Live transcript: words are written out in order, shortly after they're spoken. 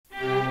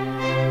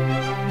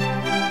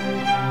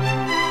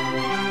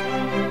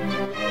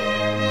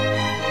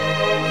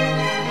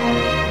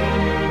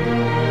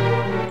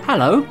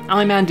Hello,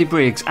 I'm Andy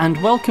Briggs,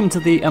 and welcome to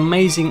the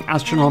Amazing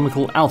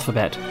Astronomical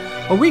Alphabet,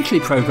 a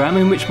weekly programme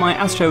in which my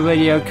Astro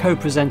Radio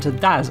co-presenter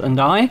Daz and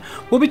I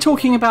will be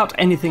talking about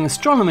anything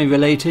astronomy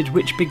related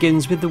which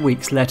begins with the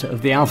week's letter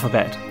of the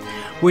alphabet.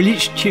 We'll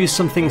each choose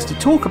some things to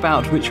talk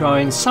about which are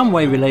in some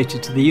way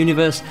related to the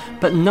universe,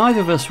 but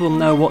neither of us will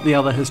know what the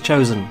other has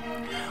chosen.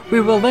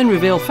 We will then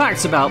reveal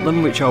facts about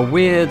them which are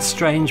weird,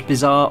 strange,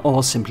 bizarre,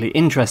 or simply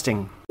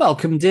interesting.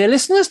 Welcome, dear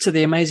listeners, to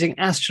the Amazing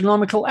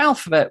Astronomical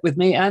Alphabet with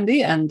me,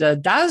 Andy, and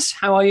Daz.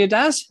 How are you,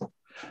 Daz?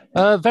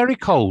 Very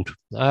cold.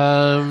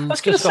 I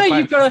was going to say,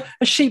 you've got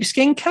a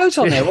sheepskin coat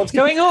on there. What's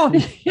going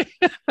on?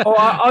 Or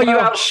are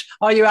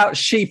you out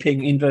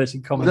sheeping,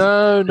 inverted commas?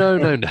 No,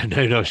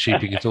 not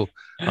sheeping at all.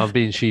 I'm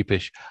being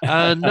sheepish.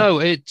 No,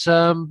 it's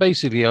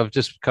basically I've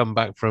just come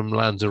back from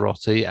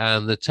Lanzarote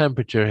and the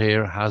temperature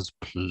here has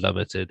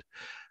plummeted.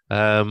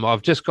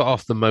 I've just got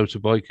off the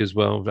motorbike as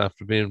well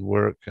after being at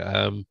work.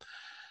 I'm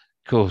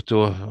going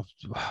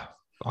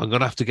to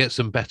have to get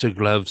some better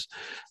gloves.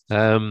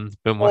 But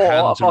my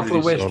hands are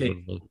really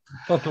sodden.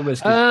 Bottle of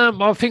whiskey.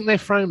 I think they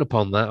frown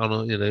upon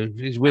that.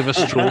 It's with a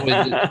straw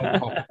in the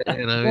pocket.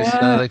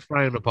 They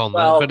frown upon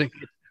that.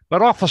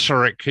 But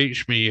officer, it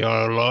keeps me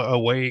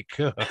awake.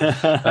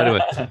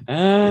 Anyway,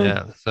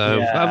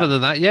 other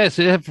than that, yes,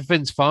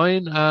 everything's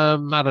fine.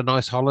 Had a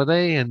nice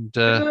holiday, and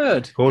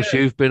of course,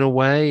 you've been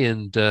away.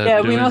 And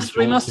we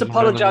must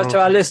apologise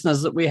to our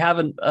listeners that we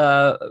haven't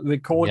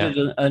recorded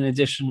an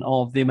edition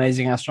of the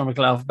Amazing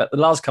Astronomical Alphabet the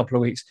last couple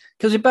of weeks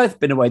because we've both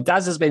been away.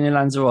 Daz has been in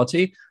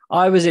Lanzarote.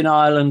 I was in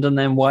Ireland and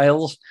then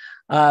Wales.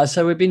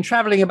 So we've been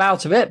travelling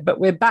about a bit, but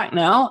we're back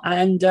now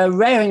and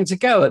raring to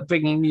go at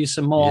bringing you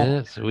some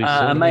more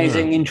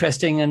amazing,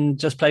 interesting, and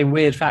just plain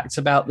weird facts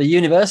about the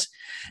universe.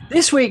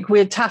 This week,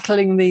 we're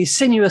tackling the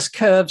sinuous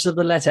curves of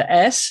the letter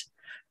S.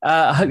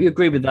 I hope you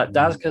agree with that,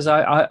 Daz, because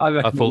I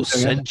reckon... I thought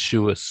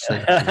sensuous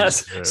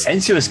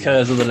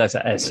curves of the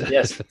letter S,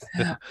 yes.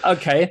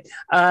 Okay,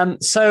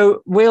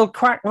 so we'll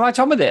crack right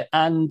on with it,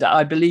 and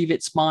I believe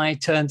it's my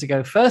turn to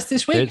go first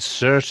this week. It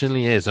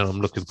certainly is, and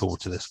I'm looking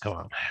forward to this.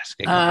 Come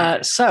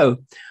on.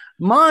 So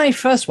my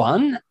first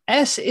one,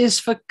 S is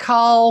for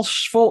Karl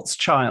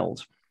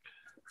Schwarzschild.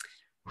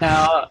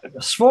 Now,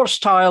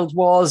 Schwarzschild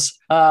was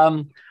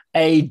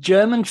a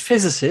German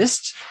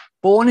physicist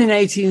born in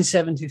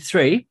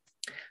 1873,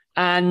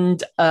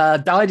 and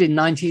died in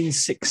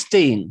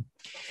 1916.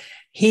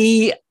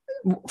 He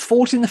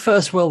fought in the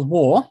First World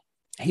War.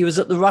 He was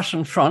at the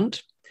Russian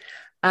front,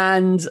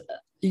 and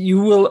you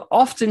will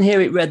often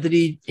hear it read that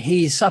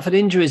he suffered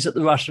injuries at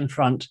the Russian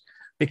front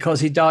because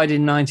he died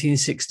in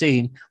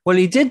 1916. Well,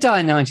 he did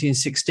die in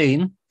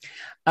 1916,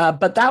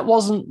 but that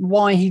wasn't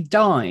why he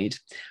died.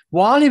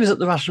 While he was at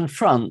the Russian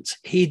front,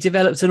 he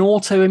developed an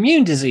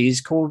autoimmune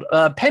disease called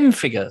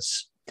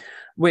pemphigus,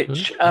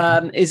 which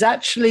is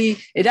actually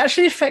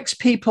affects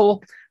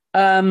people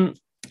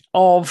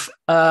of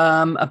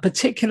a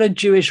particular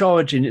Jewish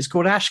origin. It's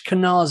called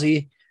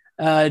Ashkenazi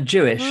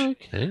Jewish,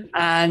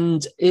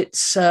 and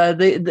it's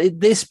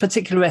this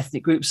particular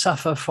ethnic group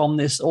suffer from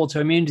this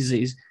autoimmune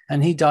disease,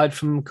 and he died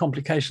from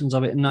complications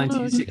of it in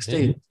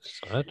 1916.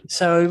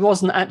 So it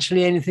wasn't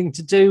actually anything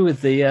to do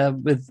with the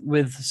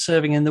with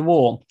serving in the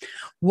war.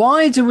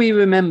 Why do we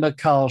remember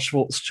Karl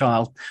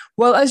Schwarzschild?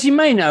 Well, as you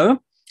may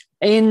know,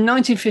 in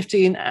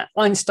 1915,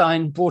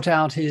 Einstein brought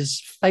out his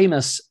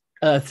famous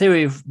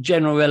theory of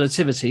general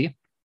relativity,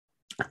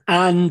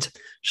 and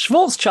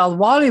Schwarzschild,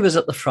 while he was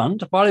at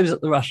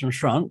the Russian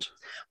front,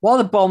 while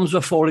the bombs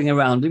were falling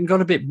around him, got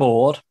a bit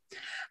bored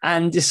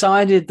and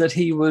decided that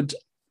he would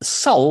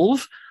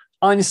solve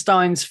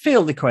Einstein's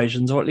field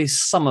equations, or at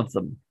least some of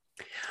them.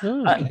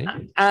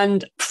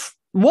 And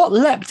what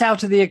leapt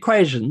out of the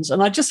equations,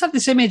 and I just have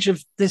this image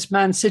of this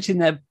man sitting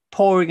there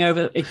poring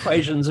over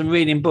equations and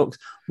reading books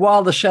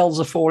while the shells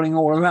are falling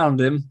all around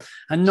him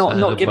and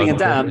not giving a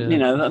damn.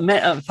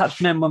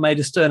 Perhaps men were made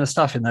of sterner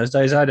stuff in those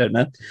days, I don't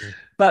know.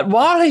 But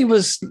while he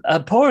was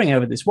poring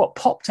over this, what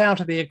popped out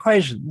of the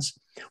equations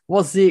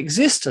was the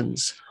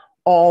existence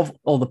of,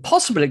 or the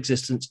possible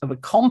existence of, a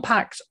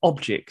compact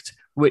object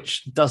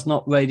which does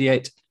not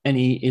radiate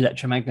any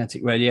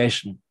electromagnetic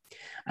radiation.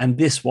 And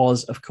this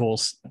was, of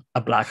course, a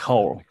black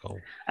hole.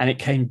 And it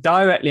came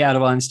directly out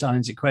of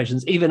Einstein's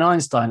equations. Even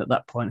Einstein at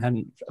that point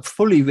hadn't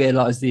fully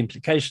realized the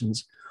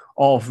implications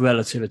of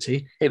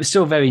relativity. It was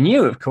still very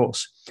new, of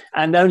course,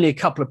 and only a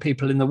couple of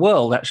people in the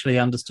world actually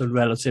understood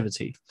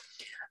relativity,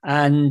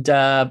 and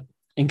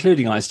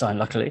including Einstein,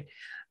 luckily.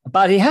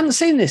 But he hadn't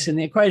seen this in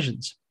the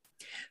equations.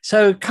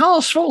 So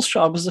Karl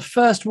Schwarzschild was the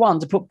first one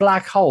to put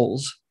black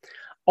holes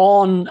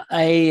on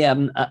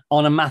a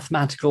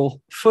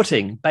mathematical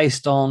footing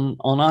based on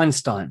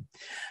Einstein.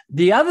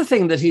 The other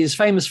thing that he is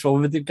famous for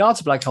with regard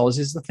to black holes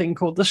is the thing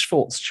called the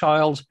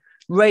Schwarzschild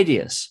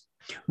radius,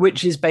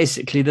 which is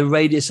basically the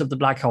radius of the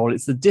black hole.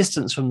 It's the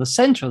distance from the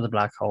center of the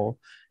black hole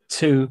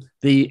to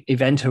the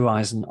event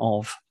horizon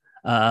of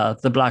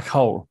the black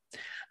hole.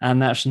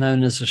 And that's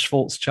known as the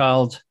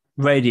Schwarzschild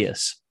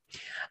radius.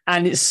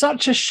 And it's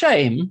such a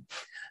shame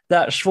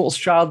that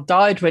Schwarzschild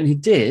died when he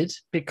did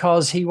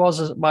because he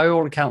was, by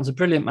all accounts, a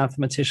brilliant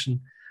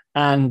mathematician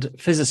and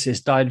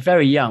physicist, died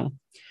very young.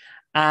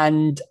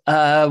 And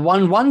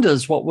one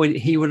wonders what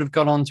he would have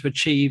gone on to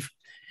achieve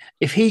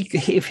if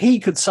he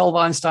could solve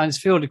Einstein's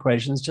field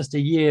equations just a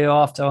year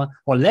after,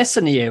 or less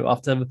than a year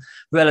after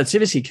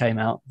relativity came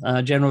out,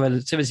 general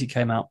relativity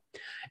came out.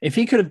 If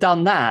he could have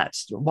done that,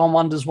 one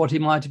wonders what he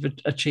might have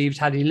achieved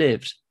had he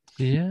lived.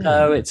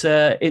 Yeah.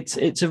 So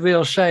it's a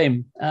real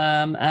shame.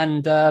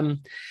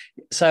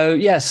 So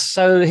yes,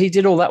 so he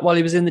did all that while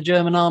he was in the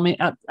German army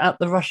at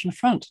the Russian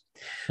front.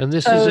 And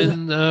this is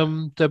in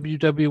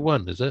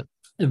WW1, is it?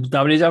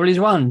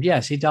 WW1,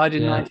 yes. He died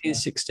in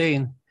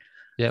 1916.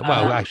 Yeah,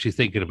 well, actually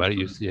thinking about it,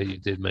 you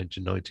did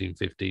mention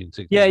 1915,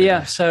 16.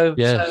 Yeah. So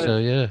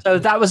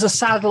that was a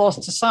sad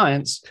loss to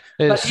science.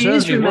 But he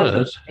is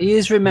remembered. He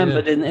is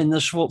remembered in the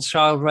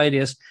Schwarzschild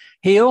radius.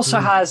 He also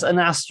has an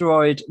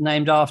asteroid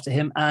named after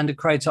him and a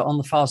crater on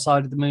the far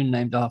side of the moon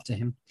named after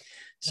him.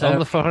 So, on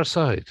the far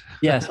side?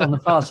 Yes, on the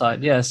far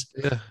side, yes.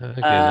 Yeah,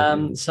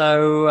 okay.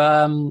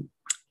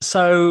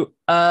 So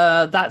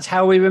that's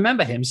how we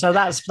remember him. So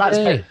that's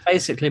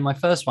basically my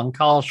first one,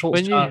 Karl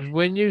Schwarzschild.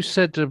 When you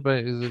said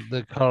about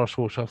the Karl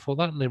Schwarzschild, I thought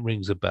that name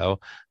rings a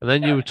bell. And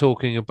then you were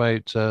talking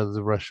about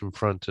the Russian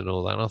front and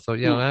all that. And I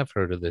thought, I have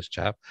heard of this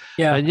chap.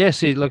 Yeah. And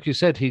yes, like you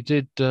said, he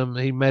did.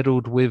 He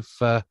meddled with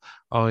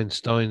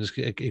Einstein's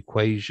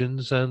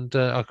equations, and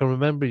I can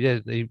remember. Yeah,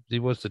 he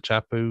was the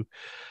chap who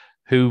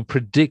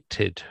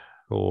predicted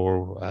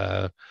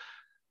or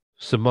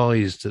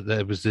surmised that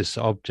there was this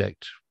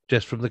object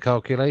just from the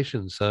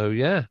calculations. So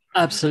yeah,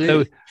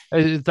 absolutely.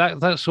 So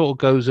that sort of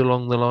goes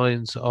along the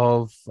lines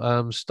of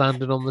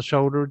standing on the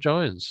shoulder of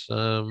giants.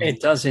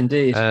 It does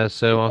indeed.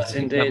 So I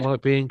think that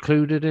might be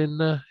included in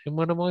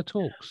one of my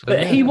talks. So,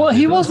 but he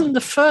wasn't the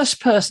first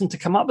person to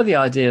come up with the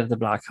idea of the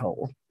black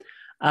hole.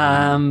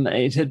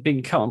 It had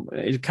come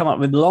up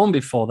with long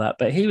before that,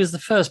 but he was the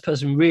first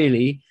person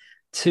really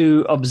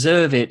to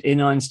observe it in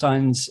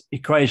Einstein's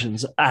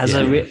equations as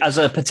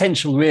a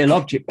potential real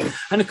object.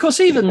 And of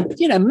course, even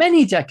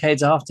many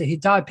decades after he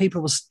died,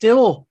 people were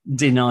still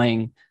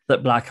denying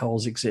that black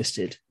holes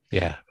existed.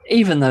 Yeah,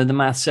 even though the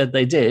math said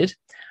they did.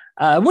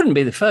 It wouldn't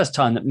be the first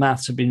time that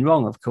maths have been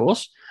wrong, of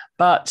course.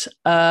 But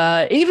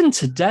even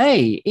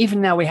today,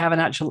 even now, we have an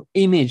actual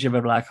image of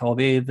a black hole,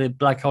 the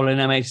black hole in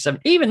M87.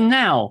 Even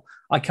now,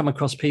 I come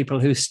across people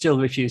who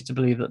still refuse to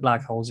believe that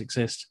black holes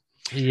exist.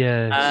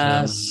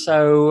 Yeah.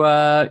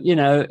 Some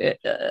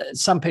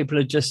people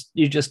are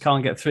you just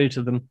can't get through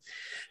to them.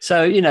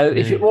 So,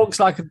 if it walks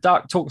like a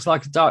duck, talks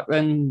like a duck,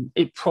 then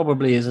it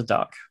probably is a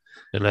duck.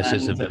 Unless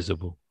it's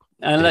invisible.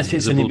 Unless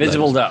it's an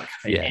invisible duck.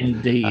 Yeah.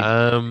 Indeed.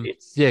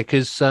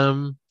 Because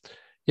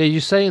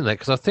you're saying that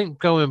because I think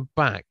going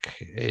back,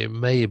 it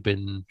may have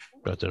been,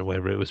 I don't know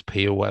whether it was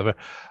P or whatever.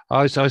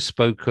 I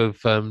spoke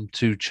of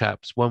two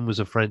chaps. One was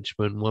a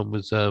Frenchman, one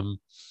was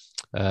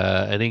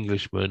an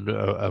Englishman,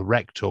 a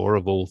rector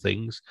of all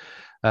things,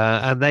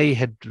 and they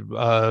had,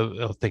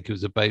 I think it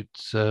was about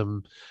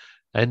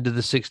end of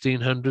the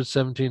 1600s,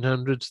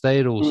 1700s. They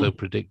had also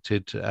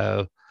predicted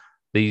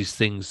these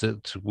things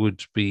that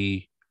would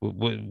be,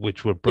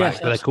 which were black.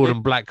 Yes, they called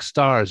them black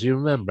stars. You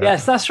remember?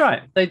 Yes, that's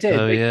right. They did.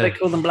 They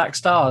called them black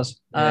stars.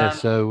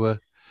 So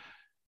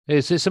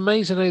it's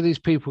amazing how these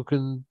people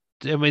can.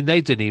 I mean, they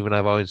didn't even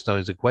have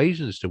Einstein's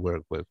equations to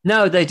work with.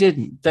 No, they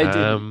didn't. They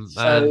didn't.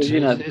 So,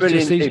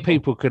 these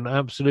people can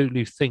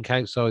absolutely think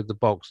outside the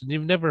box, and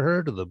you've never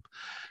heard of them.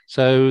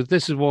 So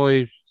this is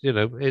why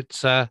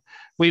it's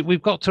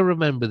we've got to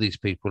remember these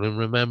people, and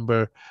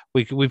remember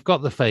we've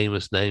got the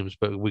famous names,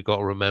 but we've got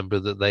to remember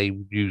that they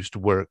used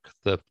work,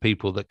 the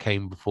people that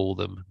came before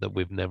them that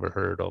we've never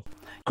heard of.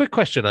 Quick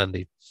question,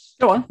 Andy.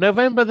 Go on.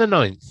 November the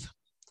 9th,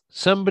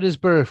 somebody's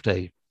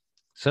birthday,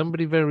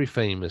 somebody very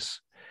famous.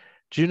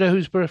 Do you know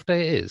whose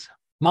birthday it is?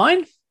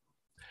 Mine?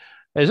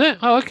 Is it?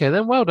 Oh, okay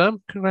then. Well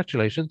done.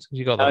 Congratulations.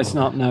 You got that. No, it's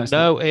not. No,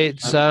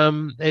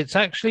 it's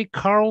actually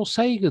Carl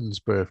Sagan's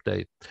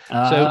birthday.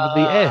 So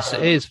the S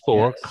is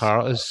for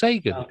Carl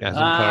Sagan, as in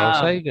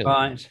Carl Sagan.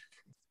 Right.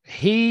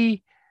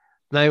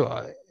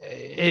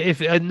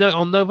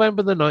 On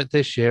November the 9th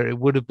this year, it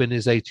would have been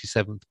his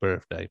 87th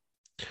birthday.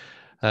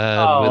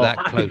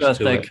 Happy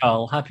birthday,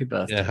 Carl. Happy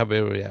birthday.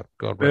 Yeah,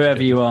 God bless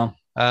wherever you are.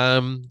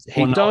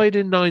 He died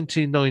in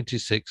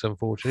 1996,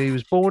 unfortunately. He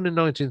was born in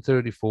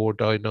 1934,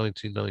 died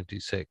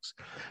 1996.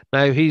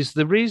 Now,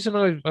 the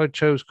reason I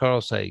chose Carl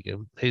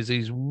Sagan is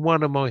he's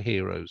one of my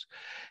heroes.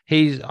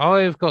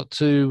 I've got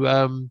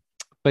to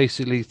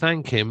basically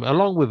thank him,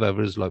 along with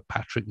others like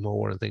Patrick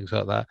Moore and things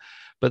like that.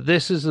 But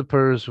this is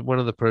one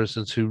of the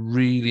persons who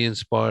really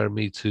inspired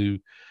me to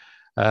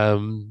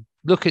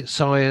look at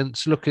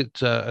science, look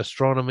at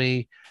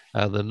astronomy,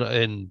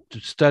 and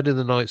study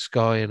the night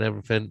sky and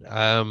everything.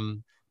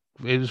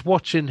 It was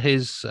watching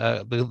his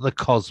the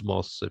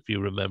cosmos, if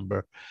you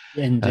remember.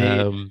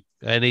 Indeed.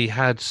 And he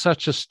had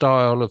such a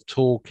style of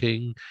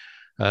talking,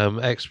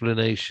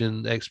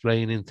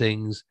 explaining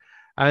things,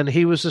 and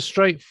he was a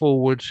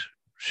straightforward,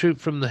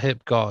 shoot from the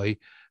hip guy,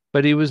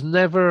 but he was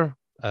never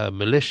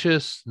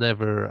malicious,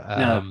 never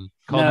No.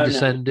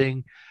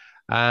 condescending.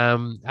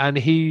 And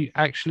he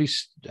actually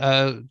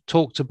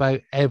talked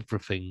about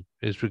everything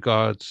as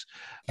regards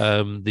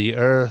the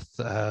Earth,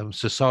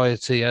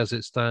 society as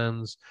it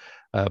stands,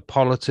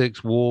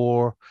 politics,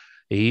 war.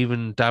 He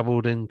even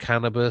dabbled in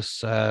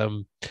cannabis,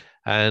 and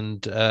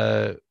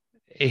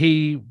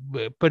he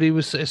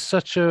was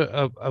such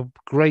a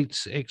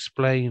great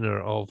explainer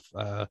of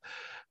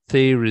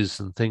theories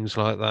and things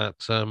like that.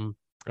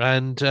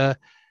 And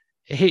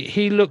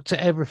he looked at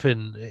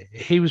everything.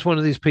 He was one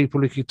of these people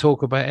who could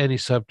talk about any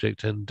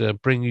subject and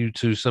bring you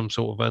to some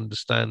sort of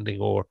understanding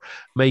or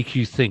make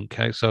you think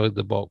outside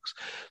the box.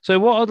 So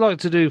what I'd like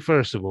to do,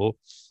 first of all,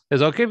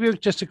 is I'll give you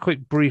just a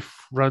quick brief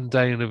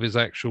rundown of his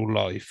actual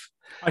life.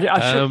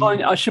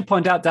 I should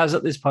point out, Daz,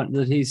 at this point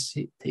that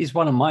he's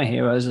one of my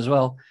heroes as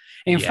well.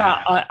 In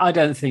fact, I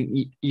don't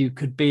think you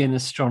could be an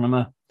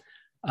astronomer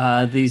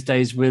these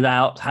days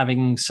without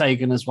having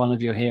Sagan as one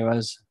of your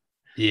heroes.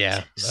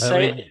 Yeah.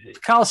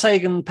 Carl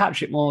Sagan,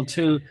 Patrick Moore,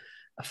 two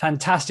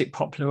fantastic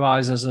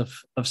popularizers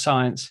of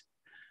science.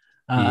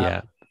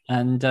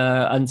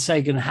 And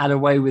Sagan had a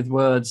way with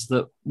words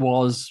that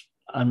was,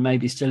 and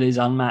maybe still is,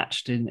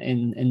 unmatched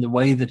in the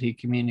way that he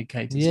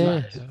communicated.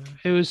 Yeah,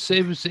 he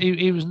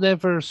was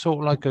never sort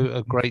of like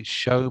a great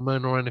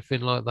showman or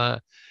anything like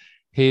that.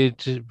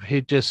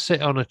 He'd just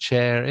sit on a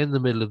chair in the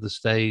middle of the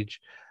stage,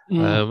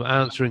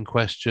 answering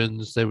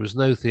questions. There was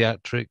no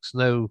theatrics,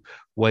 no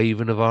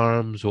waving of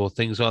arms or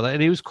things like that.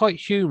 And he was quite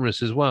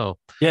humorous as well.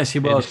 Yes, he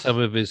was. In some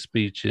of his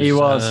speeches. He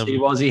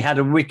was. He had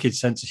a wicked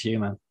sense of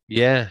humor.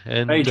 Yeah.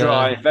 And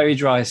very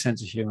dry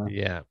sense of humor.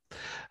 Yeah.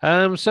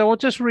 So I'll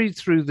just read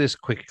through this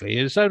quickly.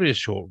 It's only a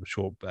short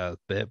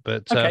bit,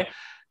 but okay.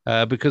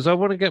 Because I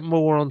want to get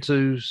more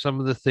onto some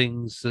of the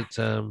things that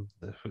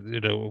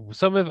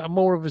some of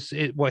more of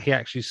what he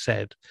actually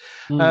said.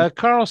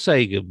 Carl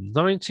Sagan,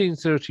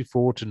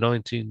 1934 to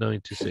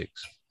 1996,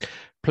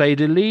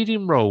 played a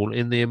leading role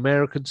in the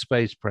American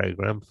space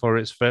program from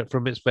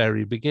its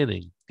very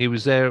beginning. He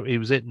was there. He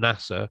was at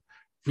NASA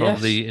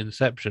from the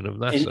inception of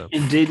NASA.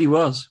 Indeed, he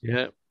was.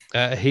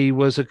 Yeah. He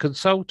was a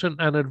consultant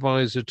and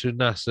advisor to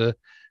NASA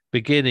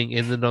beginning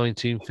in the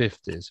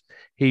 1950s.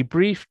 He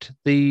briefed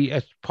the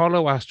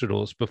Apollo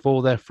astronauts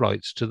before their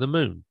flights to the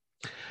moon.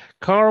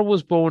 Carl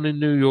was born in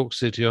New York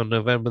City on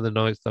November the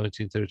 9th,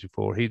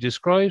 1934. He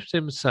describes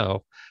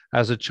himself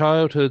as a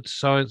childhood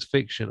science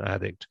fiction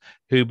addict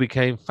who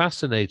became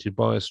fascinated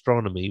by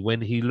astronomy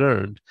when he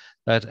learned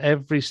that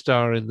every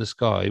star in the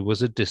sky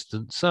was a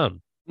distant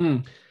sun.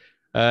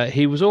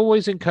 He was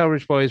always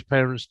encouraged by his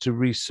parents to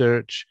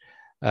research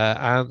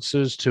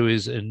answers to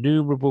his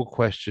innumerable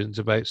questions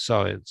about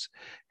science.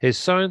 His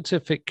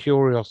scientific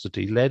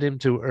curiosity led him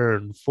to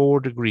earn 4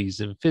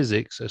 degrees in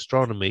physics,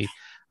 astronomy,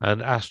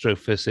 and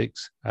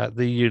astrophysics at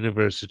the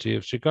University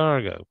of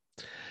Chicago.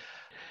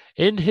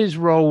 In his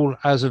role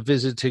as a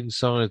visiting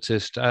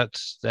scientist at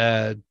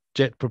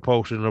Jet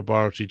Propulsion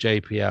Laboratory,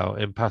 JPL,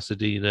 in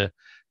Pasadena,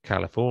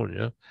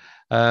 California,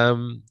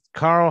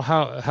 Carl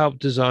helped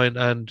design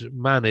and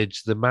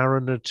manage the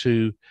Mariner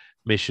 2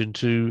 mission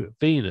to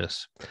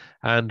Venus,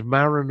 and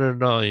Mariner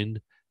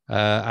 9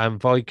 and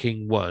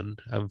Viking 1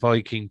 and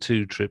Viking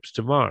 2 trips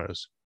to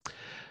Mars.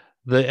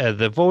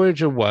 The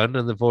Voyager 1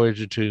 and the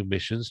Voyager 2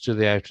 missions to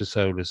the outer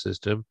solar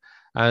system,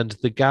 and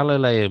the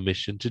Galileo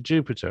mission to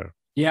Jupiter.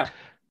 Yeah.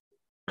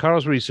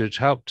 Carl's research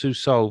helped to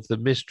solve the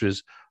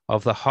mysteries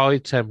of the high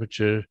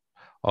temperature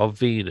of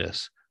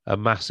Venus, a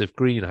massive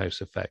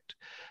greenhouse effect,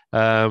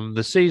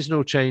 the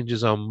seasonal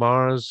changes on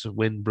Mars,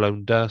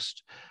 wind-blown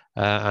dust,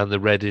 and the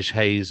reddish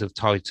haze of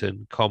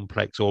Titan,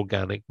 complex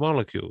organic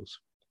molecules.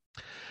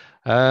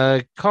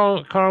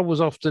 Carl was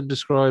often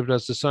described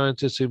as the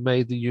scientist who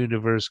made the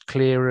universe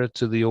clearer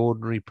to the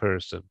ordinary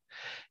person.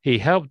 He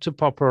helped to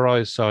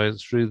popularize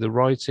science through the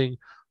writing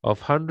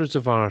of hundreds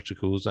of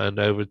articles and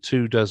over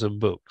 24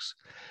 books.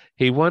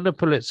 He won a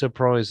Pulitzer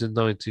Prize in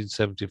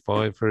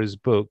 1975 for his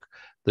book,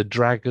 The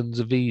Dragons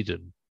of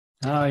Eden.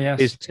 Oh, yes.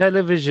 His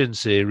television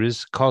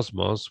series,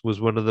 Cosmos, was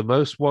one of the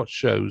most watched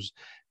shows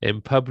in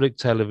public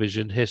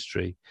television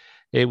history.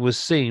 It was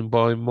seen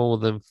by more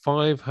than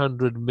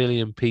 500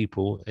 million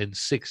people in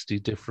 60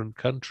 different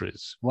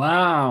countries.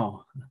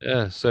 Wow.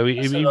 Yeah, so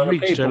he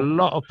reached a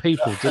lot of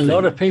people. A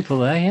lot of people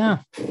there, yeah.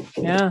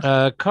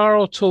 Yeah.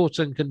 Carl taught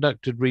and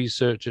conducted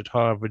research at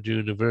Harvard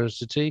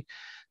University.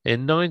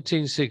 In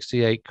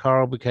 1968,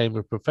 Carl became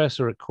a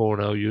professor at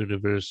Cornell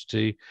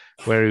University,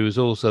 where he was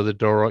also the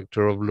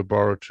director of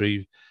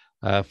laboratory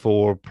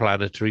for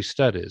planetary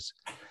studies.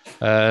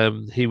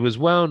 He was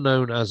well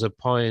known as a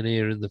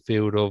pioneer in the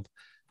field of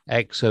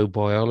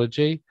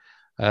exobiology,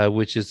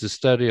 which is the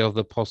study of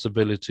the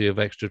possibility of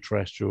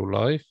extraterrestrial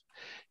life.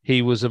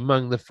 He was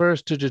among the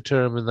first to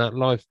determine that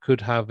life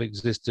could have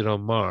existed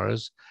on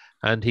Mars,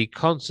 and he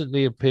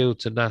constantly appealed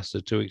to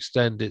NASA to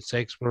extend its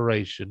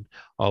exploration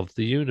of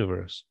the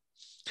universe.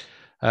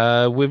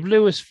 With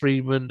Lewis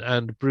Freeman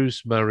and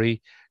Bruce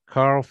Murray,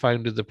 Carl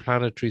founded the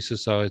Planetary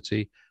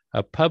Society,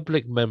 a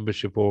public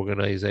membership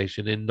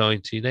organization, in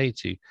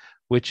 1980,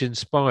 which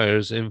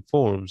inspires,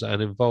 informs,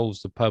 and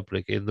involves the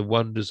public in the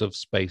wonders of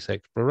space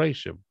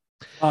exploration.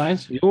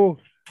 Right.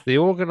 The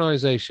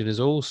organization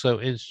is also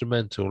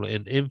instrumental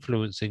in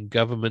influencing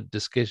government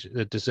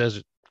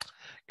decisions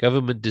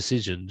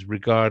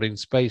regarding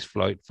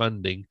spaceflight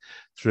funding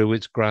through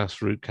its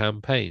grassroots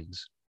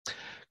campaigns.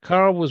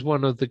 Carl was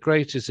one of the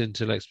greatest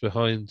intellects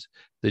behind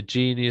the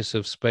genius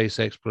of space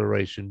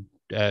exploration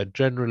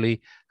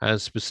generally and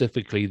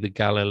specifically the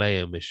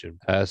Galileo mission,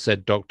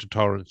 said Dr.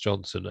 Torrance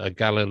Johnson, a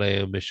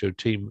Galileo mission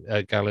team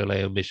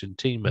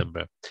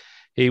member.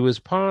 He was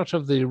part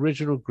of the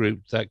original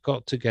group that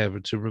got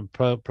together to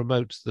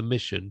promote the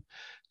mission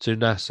to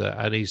NASA,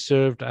 and he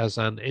served as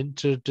an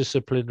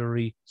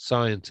interdisciplinary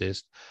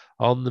scientist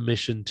on the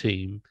mission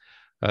team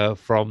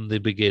from the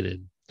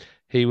beginning.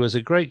 He was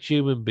a great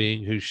human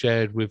being who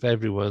shared with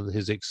everyone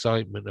his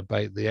excitement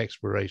about the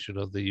exploration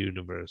of the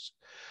universe.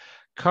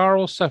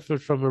 Carl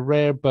suffered from a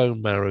rare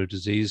bone marrow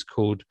disease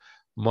called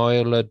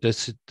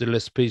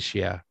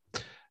myelodysplasia.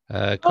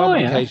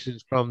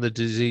 Complications from the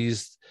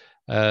disease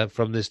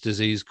from this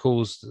disease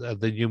caused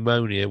the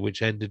pneumonia,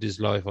 which ended his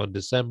life on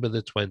December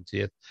the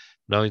 20th,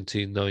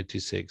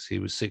 1996. He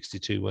was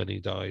 62 when he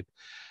died.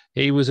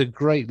 He was a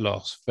great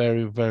loss,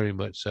 very, very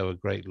much so a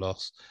great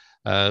loss.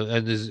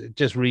 And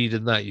just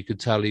reading that, you could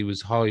tell he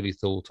was highly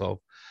thought of,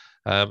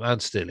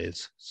 and still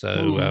is.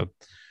 So,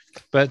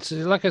 but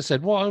like I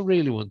said, what I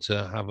really want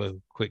to have a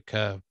quick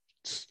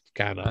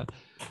scan at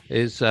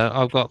is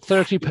I've got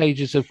 30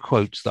 pages of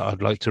quotes that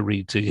I'd like to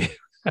read to you.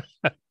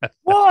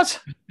 What?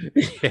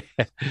 Yeah.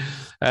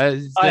 I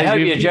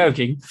hope you're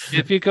joking.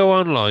 If you go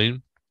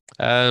online,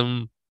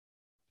 and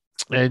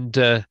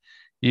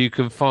you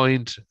can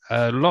find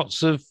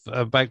lots of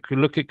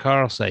look at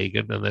Carl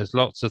Sagan, and there's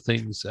lots of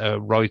things,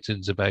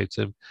 writings about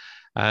him.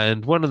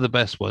 And one of the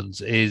best ones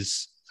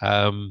is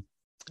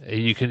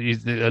you can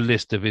use a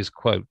list of his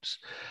quotes.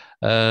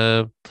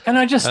 Can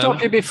I just stop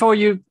you before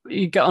you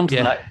get onto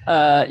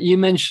that? You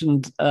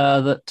mentioned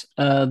that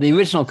the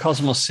original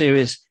Cosmos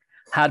series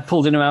had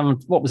pulled in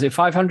around, what was it,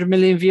 500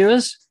 million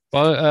viewers?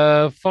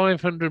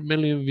 500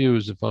 million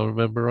viewers, if I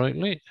remember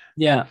rightly.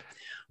 Yeah.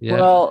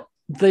 Well,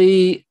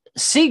 the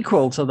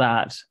sequel to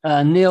that,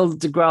 Neil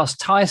deGrasse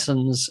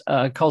Tyson's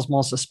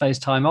Cosmos: A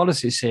Space-Time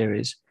Odyssey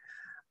series,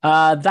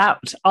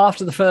 that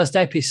after the first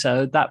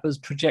episode, that was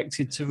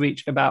projected to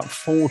reach about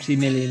 40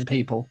 million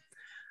people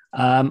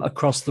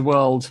across the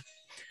world.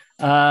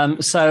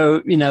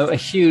 So, a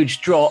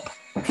huge drop.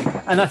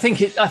 And I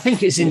think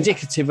it's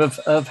indicative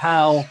of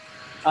how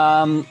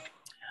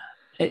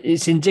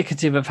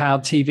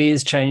TV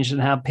has changed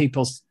and how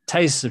people's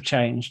tastes have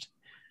changed.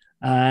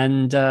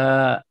 And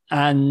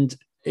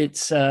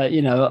it's it's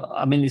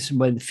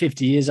nearly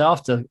 50 years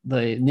after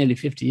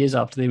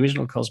the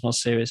original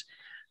Cosmos series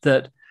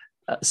that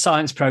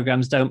science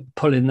programs don't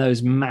pull in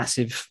those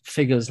massive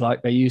figures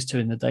like they used to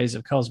in the days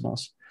of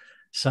Cosmos.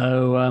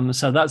 So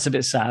that's a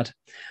bit sad.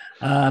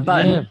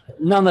 But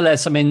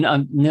nonetheless,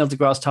 Neil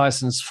deGrasse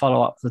Tyson's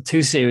follow-up, the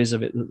 2 series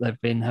of it that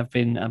have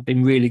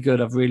been really good.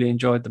 I've really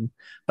enjoyed them,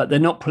 but they're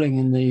not pulling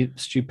in the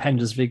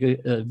stupendous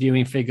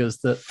viewing figures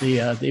that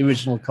the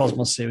original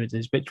Cosmos series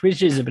is,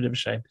 which is a bit of a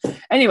shame.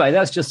 Anyway,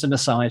 that's just an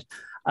aside.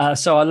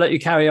 So I'll let you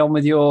carry on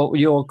with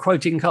your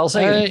quoting Carl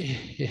Sagan.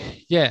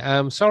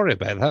 I'm sorry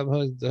about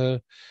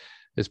that.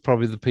 It's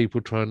probably the people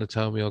trying to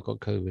tell me I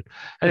got COVID.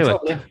 Anyway,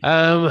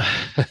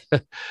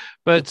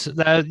 but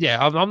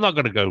I'm not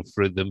going to go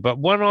through them. But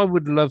one I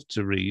would love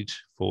to read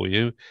for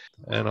you,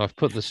 and I've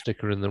put the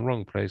sticker in the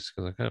wrong place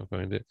because I can't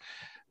find it.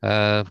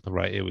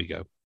 Right, here we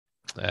go.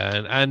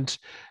 And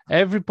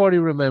everybody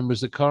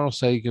remembers that Carl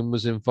Sagan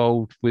was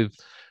involved with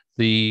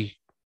the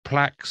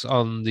plaques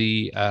on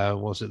the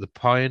was it the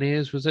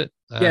Pioneers? Was it?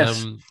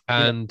 Yes.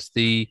 And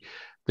the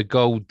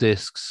gold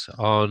discs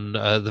on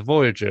the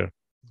Voyager.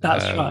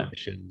 That's right.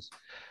 Missions.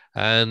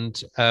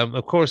 And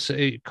of course,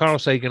 Carl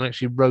Sagan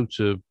actually wrote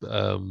a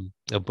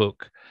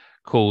book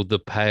called The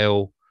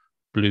Pale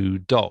Blue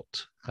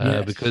Dot,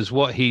 because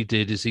what he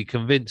did is he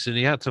convinced, and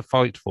he had to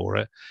fight for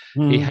it,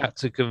 he had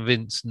to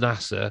convince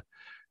NASA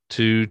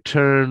to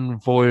turn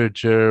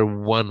Voyager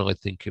 1, I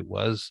think it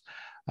was,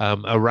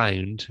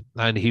 around,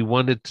 and he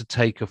wanted to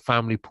take a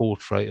family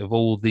portrait of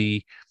all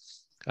the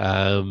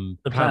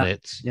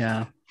planets.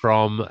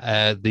 From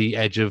the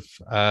edge of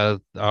our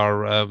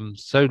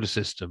solar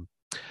system.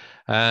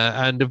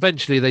 And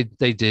eventually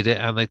they did it,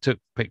 and they took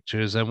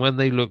pictures. And when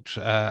they looked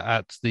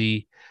at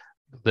the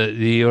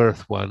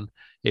Earth one,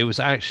 it was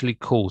actually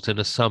caught in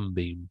a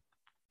sunbeam.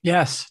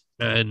 Yes.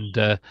 And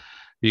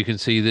you can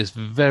see this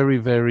very,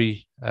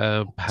 very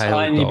pale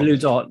tiny blue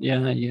dot.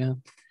 Yeah.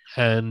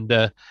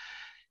 And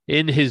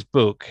in his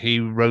book, he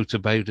wrote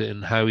about it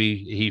and how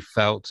he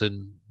felt,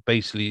 and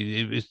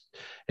basically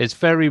it's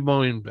very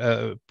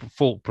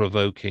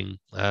thought-provoking,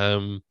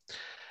 and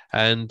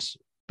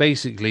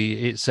basically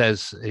he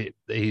says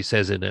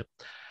in it,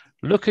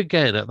 look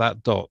again at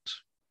that dot.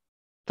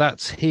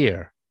 That's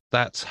here.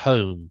 That's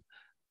home.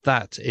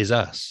 That is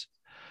us.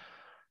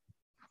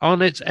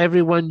 On it,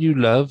 everyone you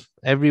love,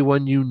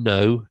 everyone you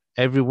know,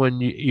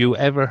 everyone you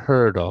ever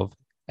heard of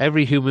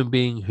Every human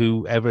being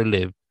who ever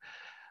lived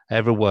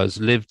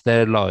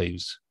their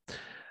lives,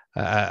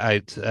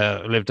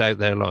 lived out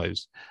their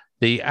lives.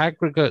 The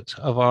aggregate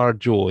of our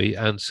joy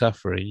and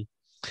suffering,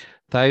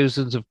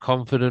 thousands of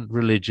confident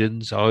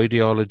religions,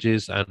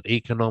 ideologies, and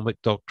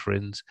economic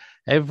doctrines,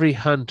 every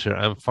hunter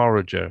and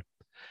forager,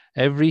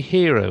 every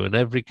hero and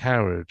every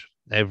coward,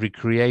 every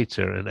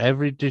creator and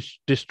every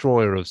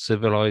destroyer of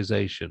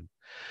civilization,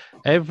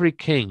 every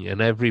king and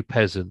every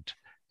peasant,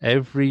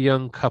 every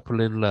young couple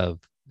in love,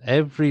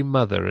 every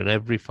mother and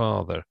every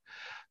father,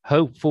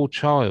 hopeful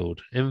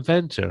child,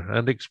 inventor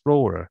and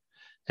explorer,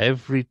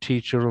 every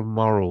teacher of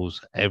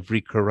morals,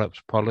 every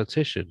corrupt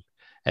politician,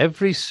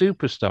 every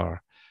superstar,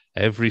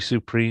 every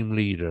supreme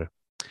leader,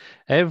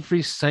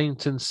 every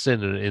saint and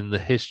sinner in the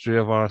history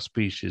of our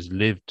species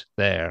lived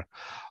there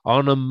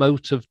on a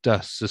mote of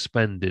dust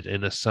suspended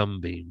in a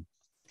sunbeam.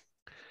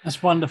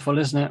 That's wonderful,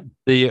 isn't it?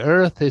 The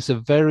Earth is a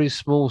very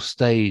small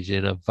stage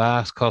in a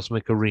vast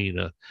cosmic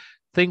arena.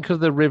 Think of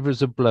the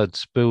rivers of blood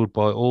spilled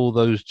by all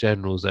those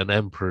generals and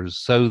emperors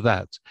so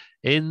that,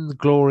 in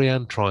glory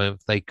and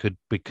triumph, they could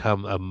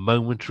become a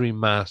momentary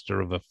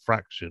master of a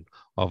fraction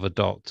of a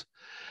dot.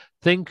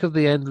 Think of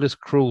the endless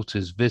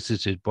cruelties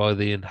visited by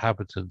the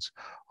inhabitants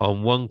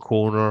on one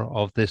corner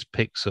of this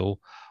pixel,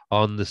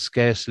 on the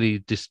scarcely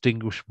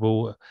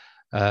distinguishable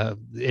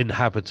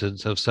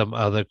inhabitants of some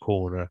other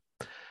corner.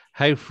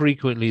 How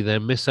frequently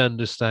their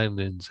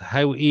misunderstandings,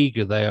 how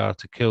eager they are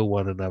to kill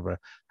one another,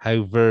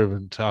 how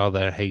fervent are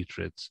their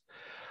hatreds.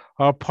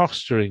 Our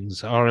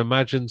posturings, our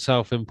imagined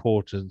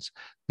self-importance,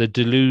 the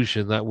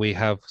delusion that we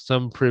have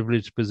some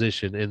privileged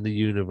position in the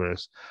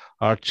universe,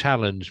 are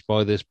challenged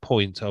by this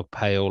point of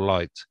pale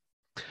light.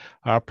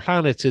 Our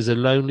planet is a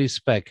lonely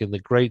speck in the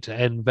great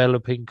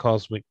enveloping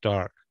cosmic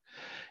dark.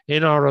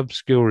 In our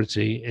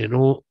obscurity, in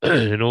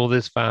all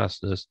this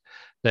vastness,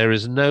 there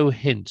is no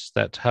hint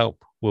that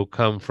help will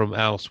come from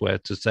elsewhere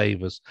to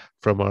save us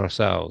from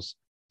ourselves.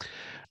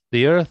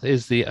 The Earth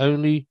is the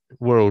only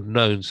world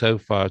known so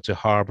far to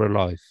harbour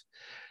life.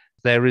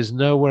 There is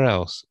nowhere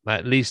else,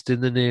 at least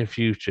in the near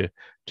future,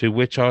 to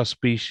which our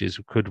species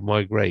could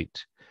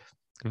migrate.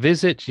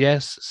 Visit,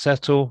 yes,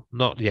 settle,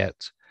 not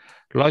yet.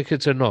 Like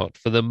it or not,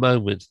 for the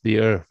moment,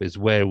 the Earth is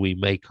where we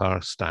make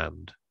our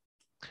stand.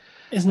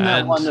 Isn't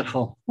that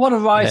wonderful? What a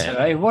writer,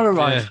 eh? What a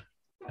writer. Yeah.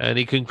 And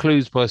he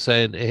concludes by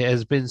saying, it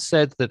has been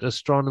said that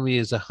astronomy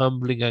is a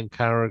humbling and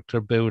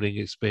character-building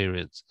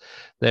experience.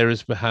 There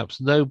is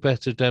perhaps no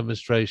better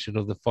demonstration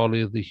of the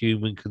folly of the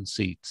human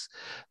conceits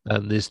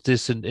than this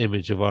distant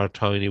image of our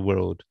tiny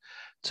world.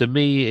 To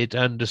me, it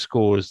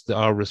underscores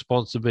our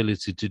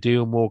responsibility to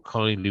deal more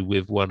kindly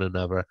with one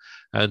another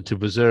and to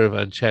preserve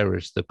and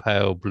cherish the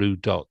pale blue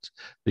dot,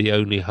 the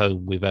only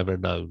home we've ever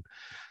known.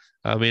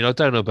 I mean, I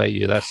don't know about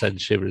you, that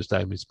sends shivers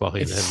down my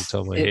spine every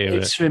time I hear it.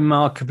 It's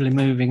remarkably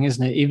moving,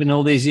 isn't it? Even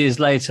all these years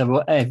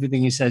later,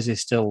 everything he says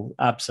is still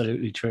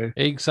absolutely true.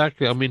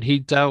 Exactly. I mean, he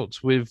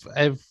dealt with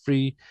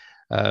every,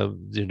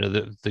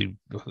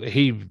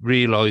 he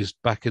realized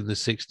back in the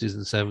 60s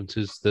and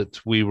 70s that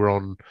we were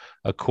on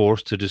a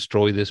course to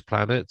destroy this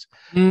planet.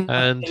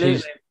 And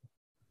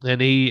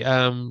he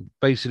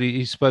basically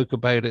he spoke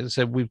about it and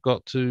said, we've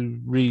got to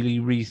really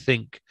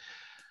rethink.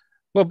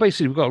 Well,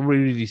 basically, we've got to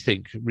really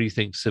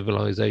rethink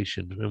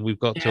civilization, and we've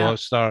got to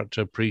start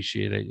to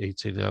appreciate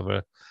each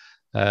other,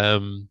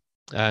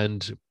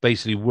 and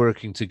basically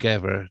working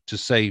together to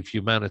save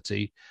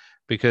humanity,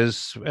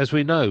 because, as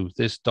we know,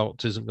 this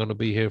dot isn't going to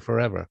be here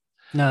forever.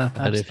 No,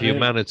 absolutely. And if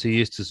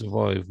humanity is to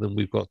survive, then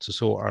we've got to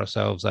sort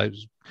ourselves out,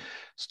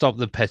 stop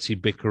the petty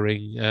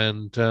bickering,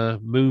 and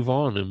move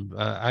on and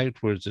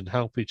outwards and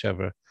help each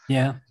other.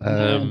 Yeah,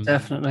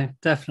 definitely.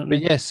 But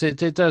yes,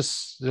 it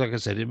does. Like I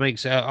said, it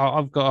makes.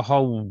 I've got a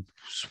whole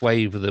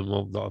swathe of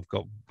them that I've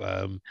got.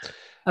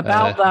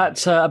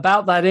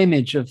 About that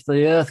image of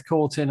the Earth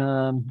caught in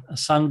a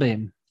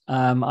sunbeam.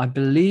 I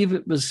believe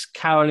it was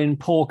Carolyn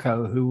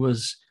Porco who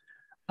was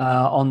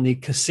on the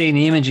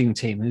Cassini imaging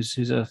team,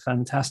 who's a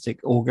fantastic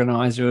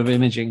organizer of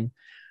imaging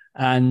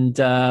and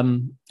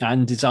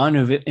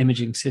designer of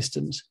imaging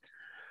systems.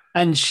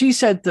 And she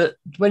said that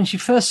when she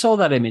first saw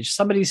that image,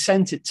 somebody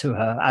sent it to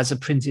her as a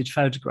printed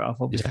photograph.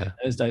 Obviously, in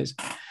those days,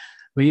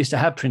 we used to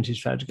have printed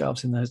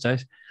photographs in those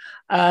days,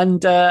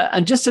 and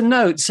just a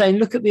note saying,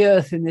 "Look at the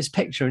Earth in this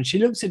picture." And she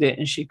looked at it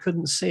and she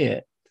couldn't see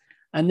it.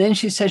 And then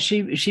she said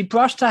she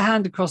brushed her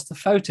hand across the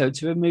photo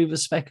to remove a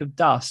speck of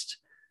dust,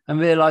 and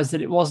realized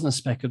that it wasn't a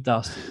speck of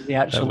dust. The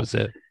actual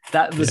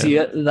that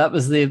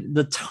was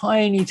the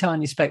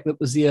tiny speck that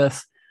was the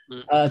Earth.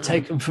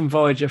 Taken from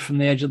Voyager from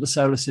the edge of the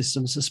solar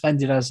system,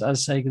 suspended, as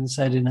Sagan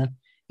said,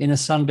 in a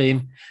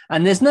sunbeam.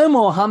 And there's no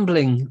more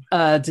humbling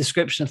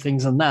description of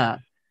things than that.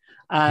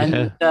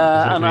 And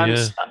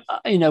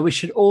we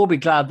should all be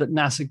glad that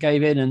NASA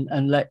gave in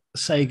and let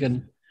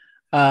Sagan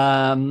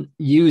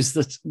use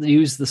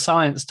the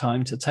science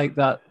time to take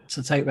that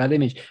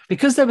image,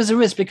 because there was a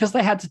risk, because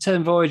they had to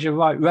turn Voyager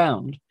right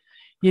round.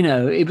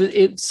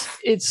 It's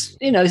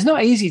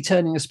not easy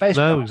turning a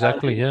spacecraft. No,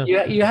 exactly. Yeah.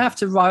 You have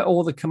to write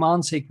all the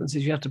command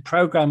sequences. You have to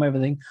program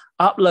everything,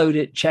 upload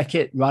it, check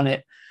it, run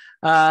it,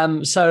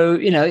 So,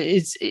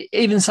 it's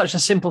even such a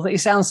simple thing.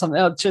 It sounds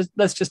something,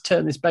 let's just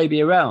turn this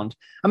baby around.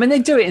 I mean, they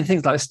do it in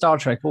things like Star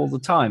Trek all the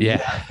time.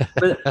 Yeah.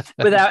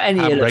 Without any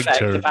ill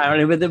effect,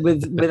 apparently,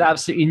 with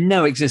absolutely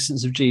no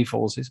existence of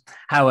G-forces.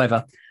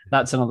 However,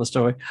 that's another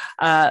story.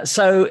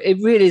 So it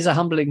really is a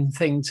humbling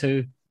thing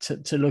to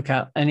look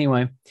at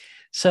anyway.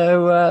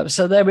 So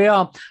there we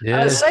are.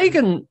 Yeah.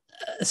 Sagan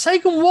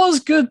was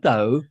good,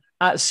 though,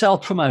 at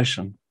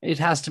self-promotion. It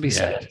has to be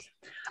said.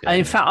 And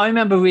in fact, I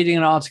remember reading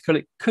an article,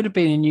 it could have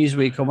been in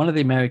Newsweek or one of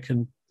the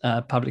American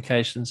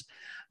publications, it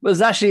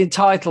was actually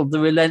entitled The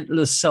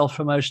Relentless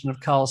Self-Promotion of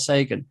Carl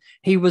Sagan.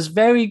 He was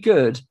very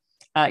good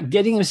at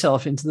getting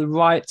himself into the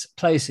right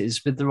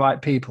places with the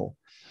right people.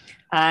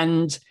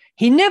 And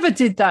he never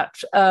did that.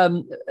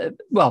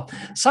 Well,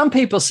 some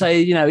people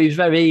say, he was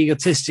very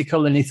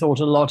egotistical and he thought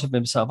a lot of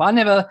himself. I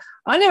never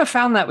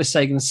found that with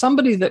Sagan.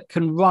 Somebody that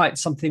can write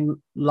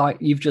something like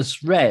you've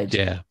just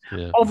read,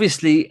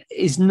 obviously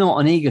is not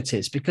an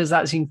egotist, because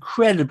that's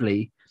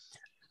incredibly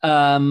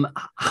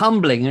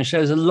humbling and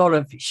shows a lot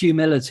of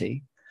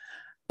humility.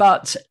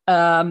 But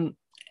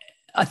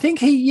I think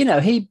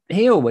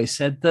he always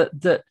said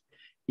that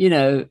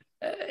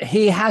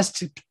he has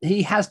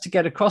to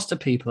get across to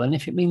people, and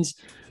if it means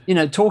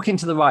talking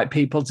to the right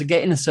people to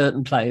get in a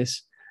certain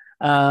place,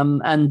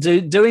 and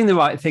doing the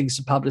right things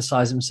to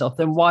publicize himself,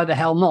 then why the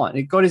hell not?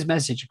 It got his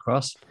message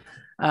across.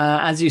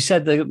 As you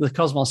said, the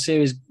Cosmos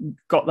series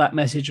got that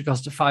message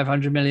across to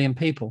 500 million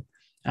people.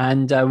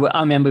 And I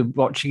remember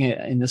watching it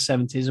in the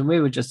 70s, and we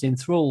were just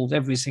enthralled.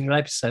 Every single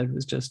episode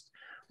was just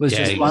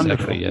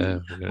wonderful.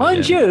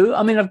 Mind you,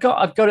 I mean, I've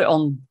got it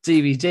on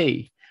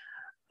DVD.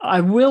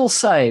 I will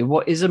say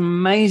what is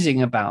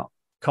amazing about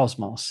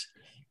Cosmos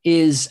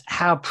is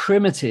how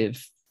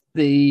primitive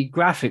the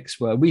graphics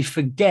were. We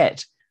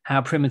forget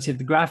how primitive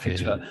the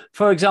graphics were.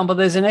 For example,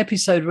 there's an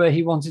episode where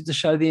he wanted to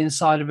show the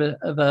inside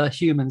of a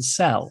human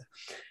cell,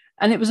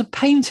 and it was a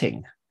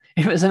painting.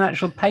 It was an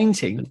actual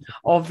painting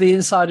of the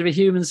inside of a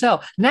human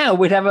cell. Now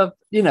we'd have an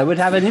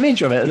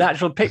image of it, an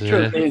actual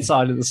picture of the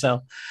inside of the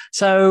cell.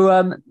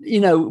 So,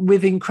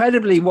 with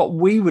incredibly what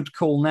we would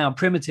call now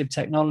primitive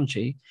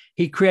technology,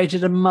 he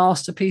created a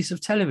masterpiece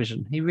of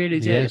television. He really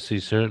did. Yes, he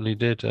certainly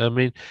did. I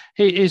mean,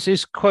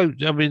 his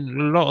quote, I mean,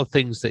 a lot of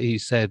things that he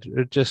said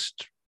are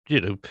just,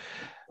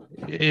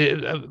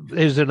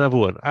 here's another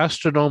one.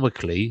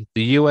 Astronomically,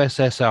 the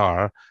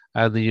USSR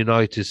and the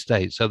United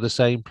States are the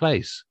same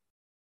place.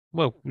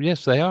 Well,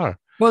 yes, they are.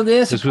 Well,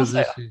 yes,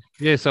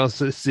 yes, on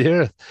the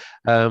Earth.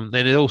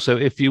 And also,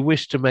 if you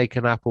wish to make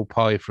an apple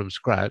pie from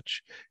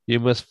scratch, you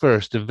must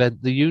first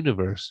invent the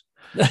universe.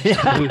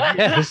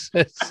 Yes,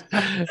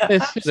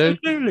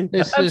 absolutely.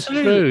 It's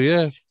true.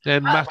 Yeah,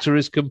 and matter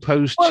is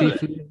composed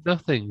chiefly of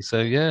nothing.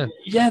 So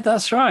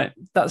that's right.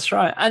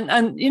 And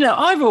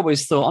I've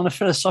always thought, on a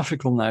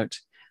philosophical note,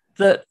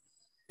 that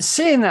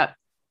seeing that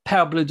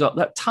pale blue dot,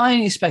 that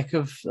tiny speck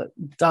of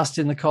dust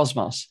in the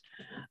cosmos,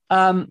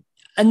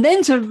 and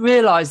then to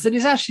realize that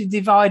it's actually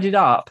divided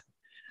up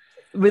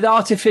with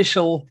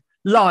artificial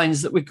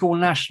lines that we call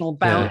national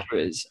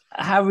boundaries.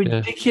 How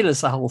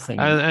ridiculous the whole thing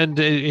is. And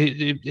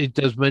it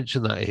does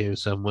mention that here,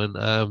 someone.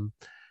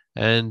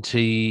 And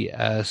he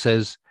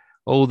says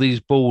all these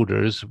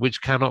borders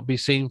which cannot be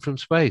seen from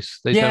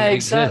space. They don't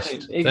exist.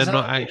 Exactly. They're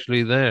not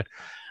actually there.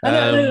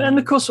 And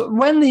of course,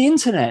 when the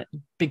internet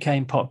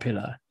became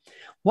popular,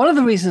 one of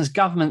the reasons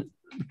government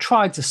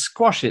tried to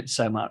squash it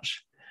so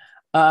much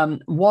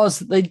was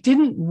that they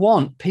didn't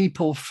want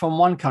people from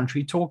one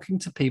country talking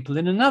to people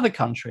in another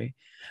country.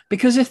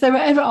 Because if they were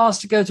ever asked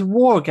to go to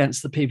war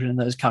against the people in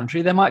those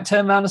countries, they might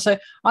turn around and say,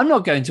 I'm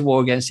not going to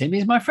war against him.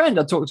 He's my friend.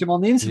 I talked to him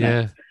on the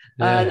internet.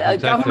 Exactly.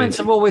 Governments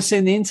have always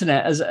seen the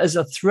internet as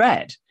a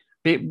threat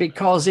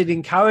because it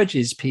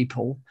encourages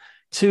people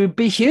to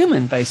be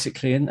human,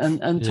 basically,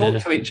 and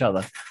talk to each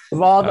other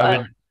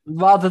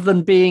rather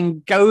than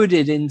being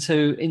goaded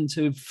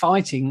into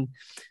fighting,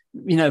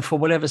 for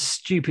whatever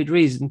stupid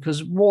reason,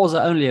 because wars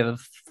are only ever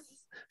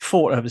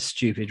fought over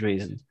stupid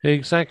reasons.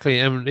 Exactly.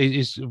 And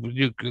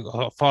you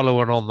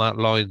following on that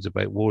lines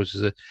about wars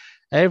is that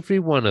every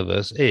one of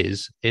us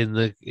is, in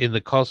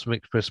the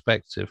cosmic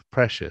perspective,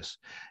 precious.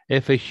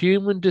 If a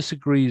human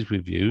disagrees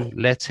with you,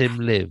 let him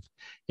live.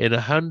 In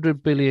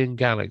 100 billion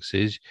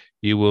galaxies,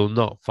 you will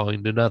not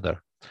find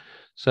another.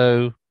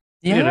 So,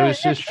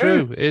 it's just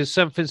true. It's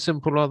something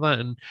simple like that.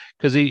 And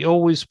because he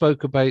always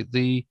spoke about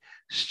the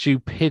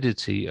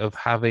stupidity of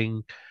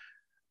having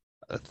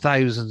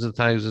thousands and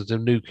thousands of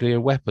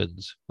nuclear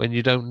weapons when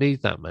you don't need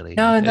that many.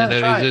 No,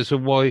 that's right. It's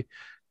why,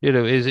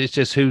 it's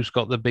just who's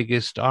got the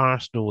biggest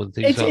arsenal and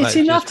things like that. It's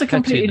enough to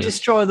completely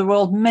destroy the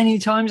world many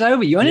times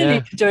over. You only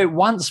need to do it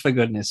once, for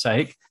goodness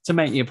sake, to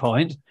make your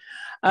point.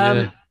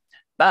 And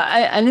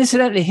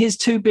incidentally, his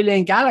 2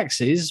 billion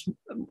galaxies,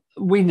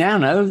 we now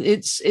know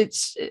it's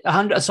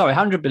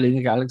 100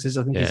 billion galaxies,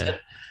 I think he said.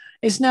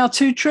 It's now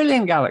 2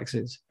 trillion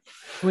galaxies.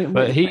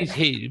 But I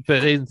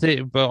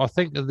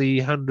think of the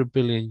 100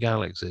 billion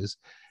galaxies,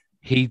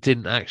 he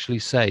didn't actually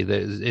say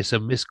that. It's a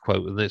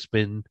misquote, and it's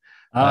been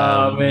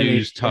Really?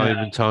 used time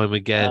and time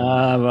again.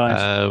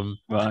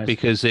 Right.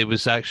 Because it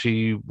was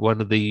actually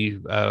one of the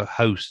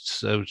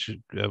hosts,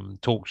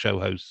 talk show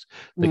hosts,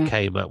 that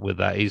came up with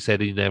that. He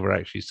said he never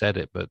actually said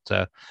it, but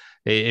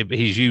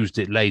he's used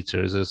it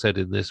later, as I said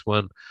in this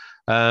one.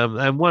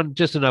 And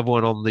just another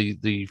one on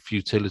the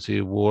futility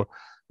of war.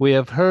 We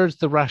have heard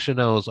the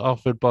rationales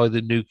offered by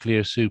the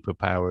nuclear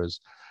superpowers.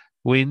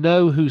 We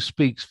know who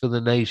speaks for the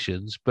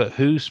nations, but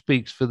who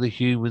speaks for the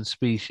human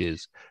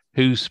species?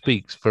 Who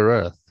speaks for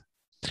Earth?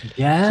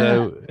 Yeah.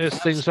 So it's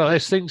things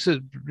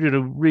that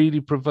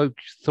really provoke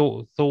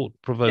thought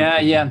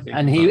provoking. Yeah.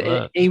 And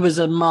he was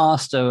a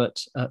master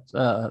at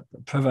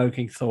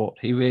provoking thought.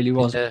 He really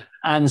was,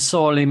 and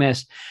sorely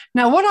missed.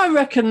 Now, what I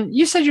reckon,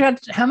 you said you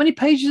had how many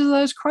pages of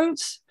those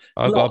quotes?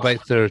 I've got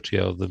about 30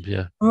 of them.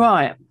 Yeah.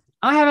 Right.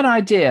 I have an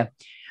idea.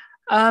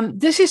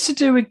 This is to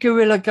do with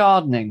guerrilla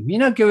gardening. You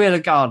know, guerrilla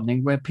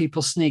gardening, where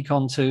people sneak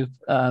onto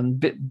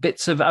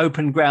bits of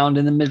open ground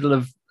in the middle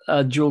of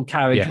dual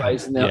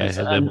carriageways in the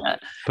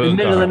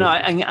middle of the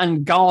night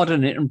and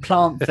garden it and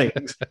plant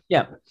things.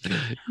 Yeah.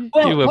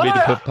 Well, you want me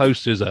to put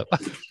posters up?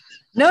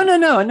 No.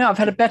 I've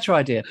had a better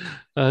idea.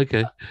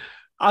 Okay.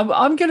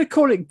 I'm going to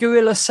call it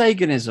guerrilla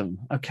Saganism.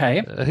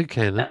 Okay.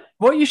 Okay. Then.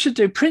 What you should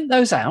do, print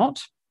those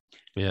out.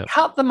 Yeah.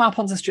 Cut them up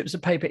onto strips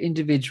of paper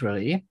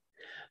individually.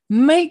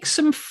 Make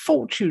some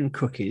fortune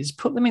cookies,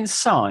 put them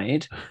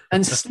inside,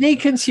 and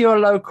sneak into your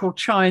local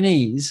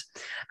Chinese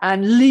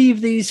and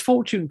leave these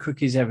fortune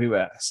cookies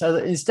everywhere. So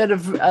that instead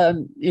of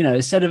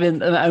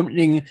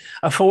opening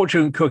a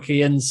fortune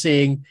cookie and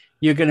seeing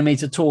you're going to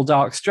meet a tall,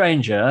 dark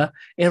stranger,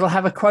 it'll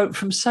have a quote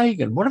from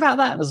Sagan. What about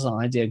that as an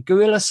idea?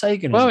 Guerrilla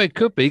Saganism. Well, it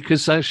could be,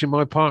 because actually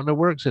my partner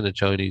works in a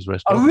Chinese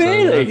restaurant. Oh,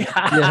 really? So,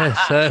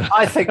 yes.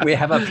 I think we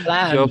have a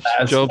plan.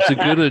 Jobs are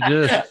good,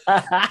 yes.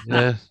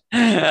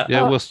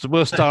 Yeah, we'll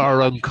start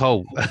our own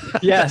cult.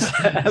 Yes.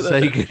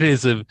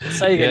 Saganism,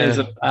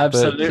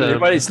 absolutely.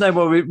 But it's no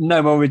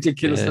more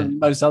ridiculous than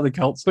most other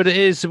cults. But it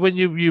is, when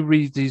you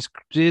read these,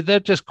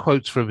 they're just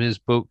quotes from his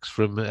books,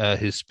 from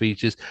his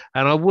speeches,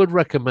 and I would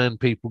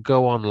recommend people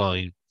go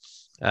online,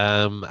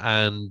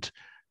 and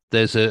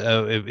there's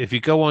if you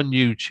go on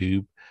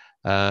YouTube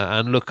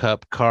and look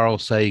up Carl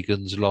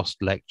Sagan's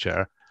Lost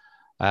Lecture,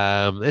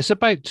 it's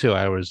about 2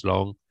 hours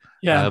long.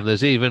 Yeah.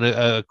 There's even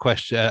a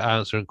question,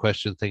 answer and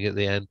question thing at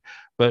the end.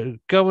 But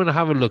go and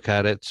have a look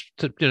at it.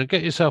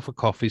 Get yourself a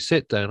coffee,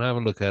 sit down, have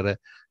a look at it,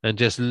 and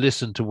just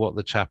listen to what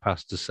the chap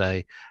has to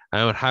say,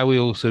 and how he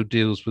also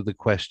deals with the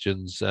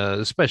questions,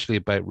 especially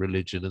about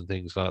religion and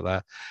things like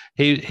that.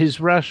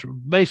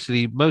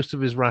 Basically, most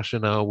of his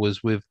rationale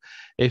was with,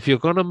 if you're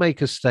going to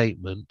make a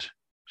statement,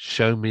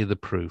 show me the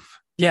proof.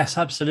 Yes,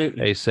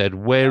 absolutely. He said,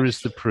 where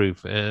is the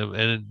proof?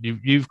 And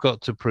you've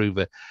got to prove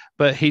it.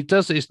 But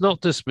it's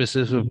not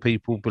dismissive of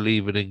people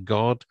believing in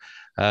God.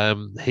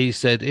 He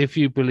said, if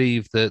you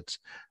believe that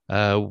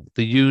the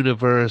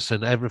universe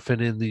and everything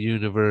in the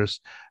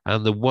universe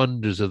and the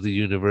wonders of the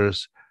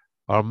universe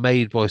are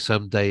made by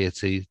some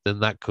deity, then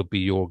that could be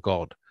your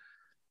God.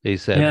 He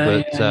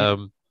said,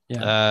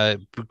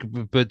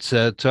 but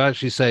to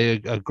actually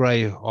say a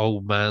grey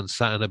old man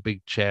sat in a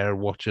big chair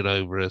watching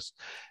over us,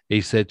 he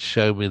said,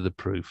 show me the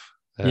proof.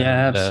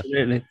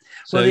 Absolutely.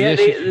 Well,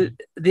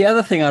 the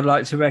other thing I'd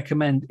like to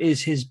recommend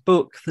is his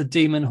book, The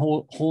Demon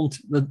Haunted.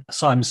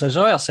 I'm so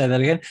sorry, I'll say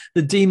that again.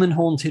 The Demon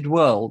Haunted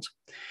World,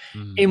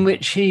 in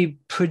which he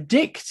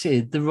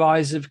predicted the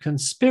rise of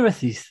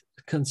conspiracy.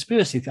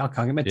 I can't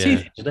get my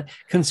teeth into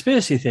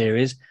conspiracy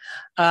theories,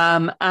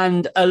 and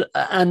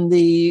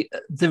the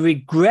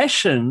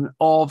regression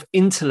of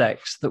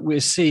intellects that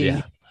we're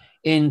seeing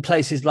in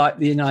places like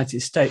the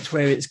United States,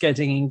 where it's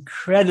getting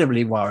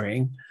incredibly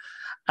worrying.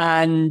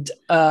 And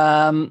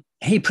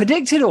he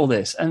predicted all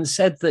this and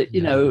said that,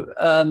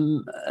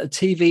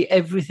 TV,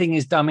 everything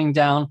is dumbing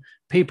down.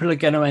 People are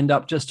going to end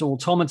up just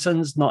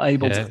automatons, not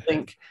able to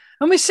think.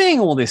 And we're seeing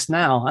all this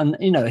now. And,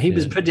 he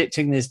was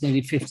predicting this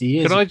nearly 50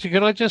 years ago.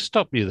 Can I just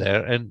stop you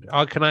there? And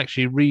I can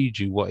actually read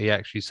you what he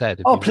actually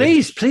said. Oh,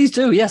 please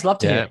do. Yes, love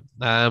to hear.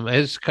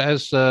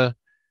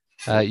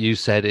 As you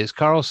said, it's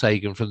Carl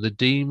Sagan from The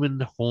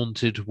Demon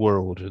Haunted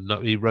World, and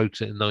he wrote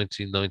it in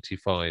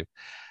 1995.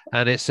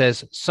 And it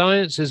says,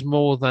 science is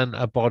more than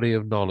a body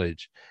of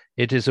knowledge.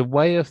 It is a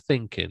way of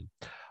thinking.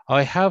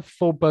 I have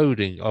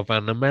foreboding of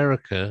an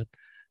America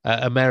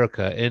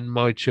in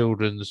my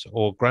children's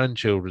or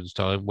grandchildren's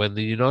time, when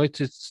the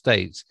United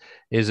States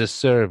is a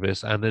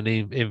service and an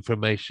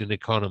information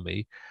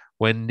economy,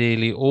 when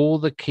nearly all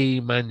the key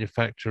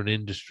manufacturing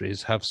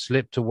industries have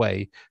slipped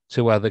away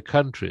to other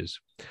countries,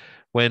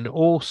 when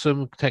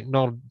awesome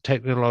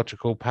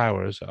technological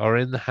powers are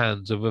in the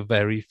hands of a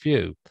very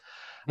few,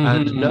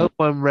 and no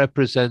one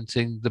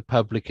representing the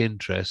public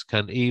interest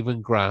can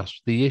even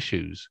grasp the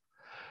issues.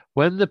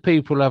 When the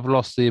people have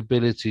lost the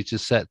ability to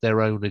set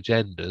their own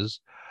agendas,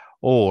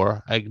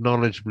 or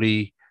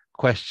acknowledgeably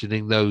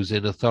questioning those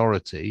in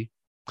authority,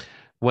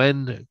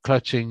 when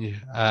clutching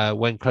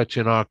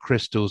our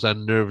crystals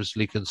and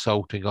nervously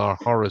consulting our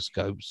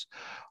horoscopes,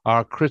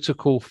 our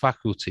critical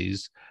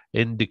faculties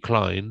in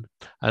decline,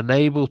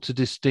 unable to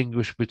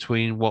distinguish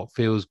between what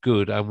feels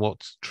good and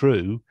what's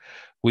true,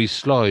 we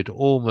slide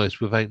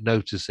almost without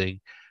noticing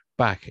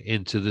back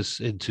into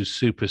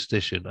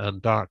superstition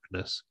and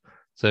darkness.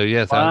 So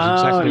yes, that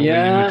was exactly what you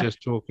were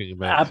just talking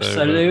about.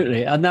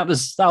 Absolutely. And that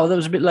was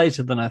a bit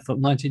later than I thought,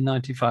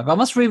 1995. I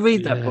must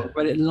reread that book.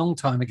 Read it a long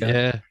time ago.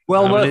 Yeah.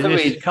 Worth a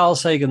read. Carl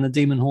Sagan, The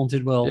Demon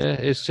Haunted World. Yeah,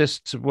 it's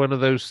just one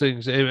of those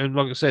things. And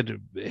like I said,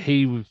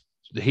 he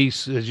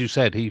as you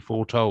said, he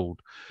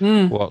foretold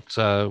what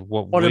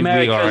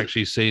we are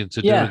actually seeing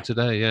doing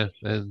today. Yeah.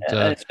 And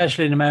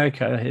especially in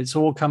America, it's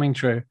all coming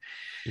true.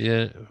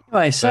 Yeah.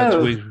 Anyway,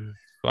 so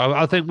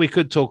I think we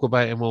could talk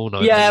about him all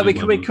night. Yeah, we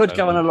could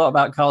go on a lot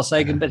about Carl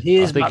Sagan, but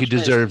I think he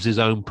deserves his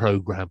own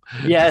program.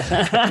 Yeah,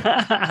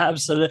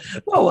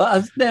 absolutely.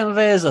 Well,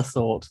 there's a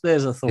thought.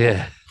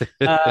 Yeah.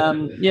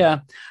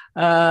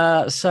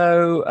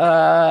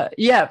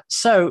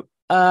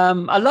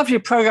 I love your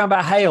program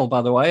about hail,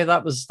 by the way.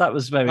 That was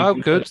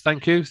very good.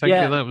 Thank you.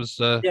 That was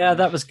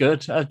that was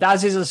good.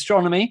 Daz's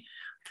astronomy,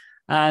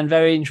 and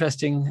very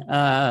interesting.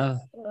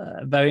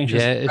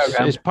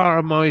 It's part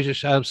of my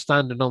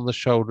standing on the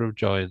shoulder of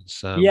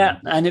giants.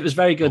 And it was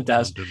very good,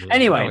 Daz.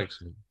 Anyway,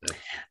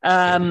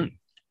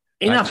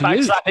 enough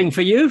backslapping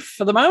for you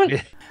for the moment.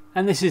 Yeah.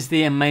 And this is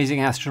the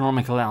amazing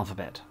astronomical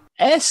alphabet.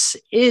 S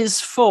is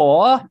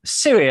for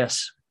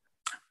Sirius,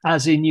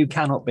 as in you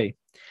cannot be.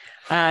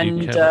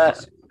 And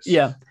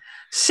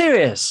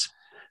Sirius.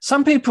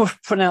 Some people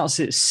pronounce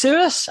it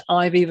Sirius.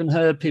 I've even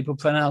heard people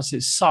pronounce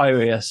it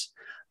Sirius,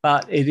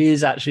 but it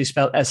is actually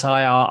spelled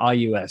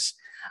Sirius.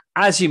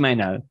 As you may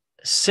know,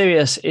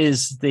 Sirius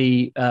is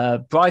the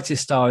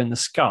brightest star in the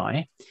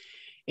sky.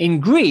 In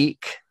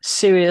Greek,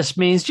 Sirius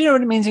means, do you know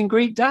what it means in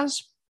Greek,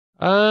 Daz?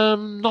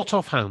 Not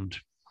offhand.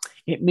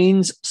 It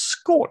means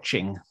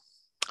scorching.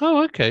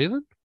 Oh, okay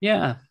then.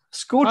 Yeah,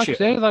 scorching.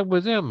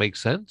 That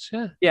makes sense,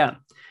 yeah.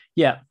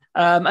 Yeah.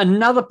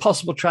 Another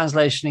possible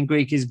translation in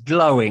Greek is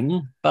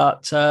glowing,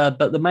 but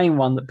the main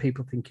one that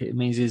people think it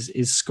means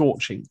is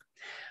scorching.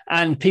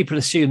 And people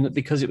assume that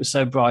because it was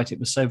so bright, it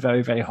was so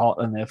very, very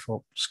hot and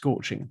therefore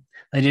scorching.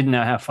 They didn't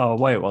know how far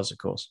away it was, of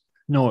course,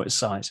 nor its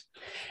size.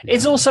 Yeah.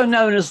 It's also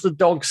known as the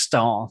dog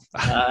star,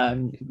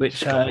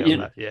 which, and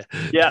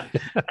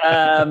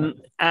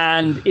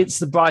it's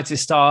the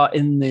brightest star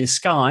in the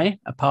sky,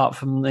 apart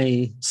from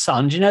the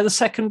sun. Do you know the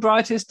second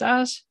brightest,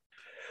 Daz?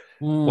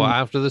 What,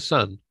 after the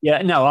sun?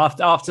 Yeah, no,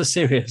 after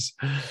Sirius.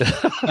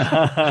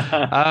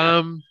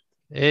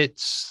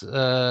 It's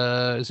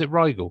is it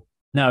Rigel?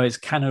 No, it's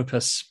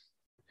Canopus.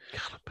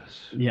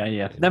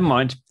 Yeah. Never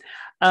mind.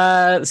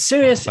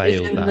 Sirius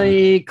is in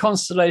the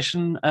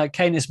constellation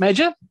Canis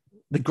Major,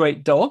 the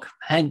great dog,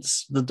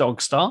 hence the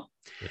dog star.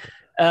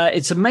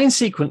 It's a main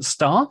sequence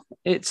star.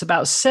 It's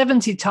about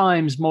 70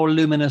 times more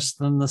luminous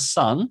than the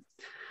sun,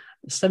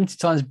 70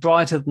 times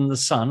brighter than the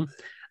sun,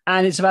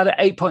 and it's about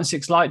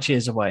 8.6 light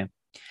years away.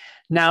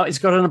 Now, it's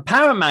got an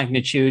apparent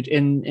magnitude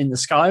in the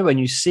sky when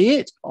you see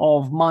it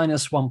of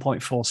minus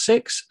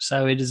 1.46,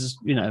 so it is,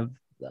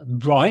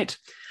 bright,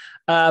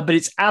 but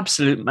its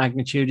absolute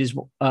magnitude is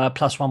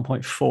plus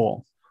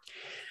 1.4.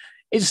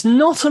 It's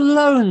not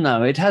alone,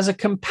 though. It has a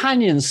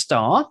companion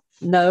star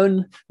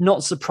known,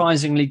 not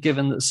surprisingly,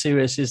 given that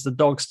Sirius is the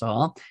dog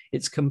star.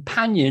 Its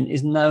companion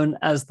is known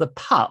as the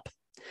pup.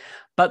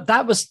 But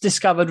that was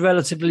discovered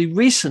relatively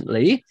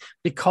recently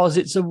because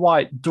it's a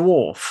white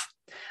dwarf.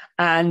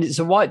 And it's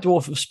a white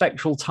dwarf of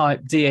spectral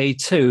type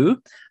Da2.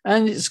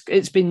 And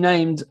it's been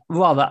named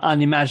rather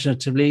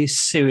unimaginatively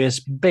Sirius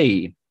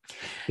B.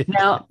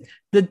 Now,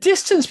 the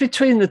distance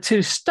between the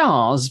two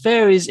stars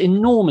varies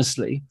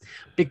enormously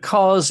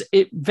because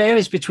it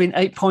varies between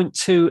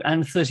 8.2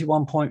 and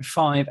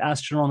 31.5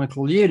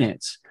 astronomical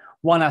units.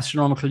 One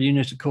astronomical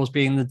unit, of course,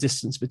 being the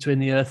distance between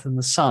the Earth and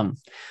the Sun.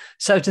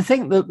 So to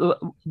think that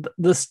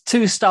the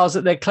two stars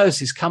at their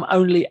closest come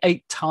only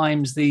 8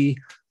 times the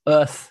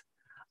Earth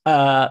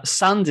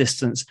sun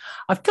distance.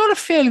 I've got a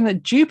feeling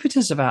that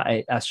Jupiter's about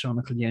 8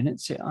 astronomical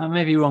units. I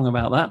may be wrong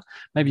about that.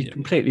 Maybe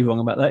completely wrong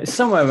about that. It's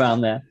somewhere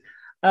around there.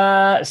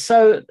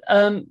 So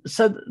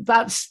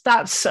that's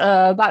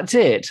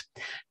it.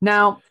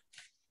 Now,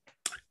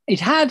 it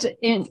had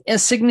a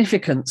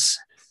significance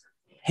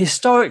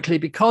historically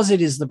because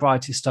it is the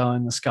brightest star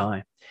in the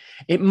sky.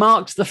 It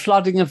marked the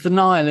flooding of the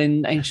Nile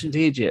in ancient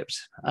Egypt.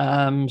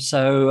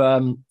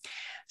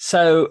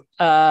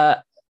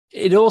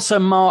 It also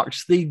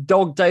marked the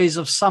dog days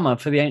of summer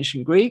for the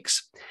ancient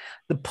Greeks.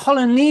 The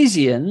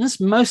Polynesians,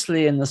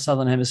 mostly in the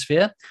southern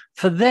hemisphere,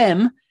 for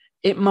them,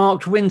 it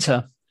marked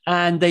winter,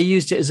 and they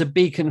used it as a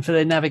beacon for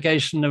their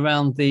navigation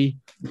around the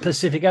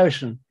Pacific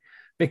Ocean,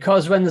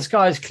 because when the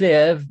sky is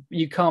clear,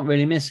 you can't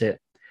really miss it.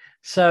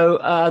 So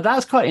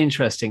that's quite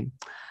interesting.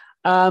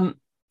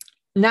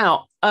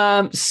 Now,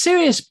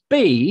 Sirius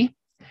B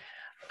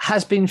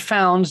has been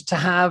found to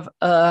have,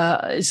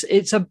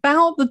 it's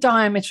about the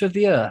diameter of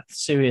the Earth,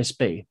 Sirius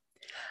B.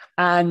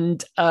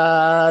 And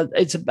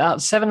it's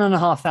about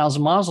 7,500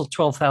 miles or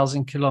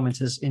 12,000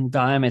 kilometers in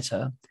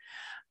diameter.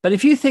 But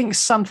if you think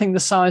something the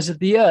size of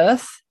the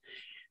Earth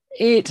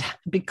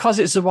because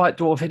it's a white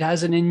dwarf, it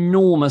has an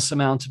enormous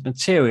amount of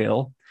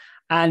material,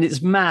 and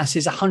its mass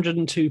is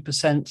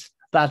 102%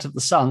 that of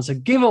the sun. So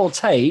give or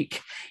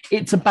take,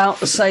 it's about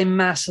the same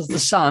mass as the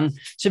sun.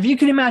 So if you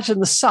can imagine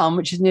the sun,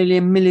 which is nearly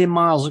 1 million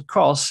miles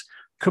across,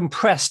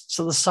 compressed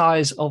to the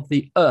size of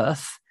the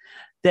Earth,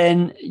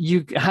 then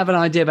you have an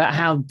idea about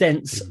how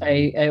dense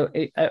a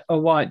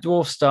white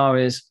dwarf star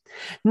is.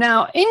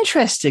 Now,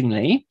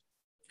 interestingly,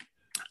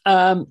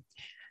 there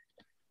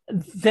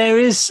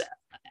is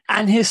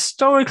an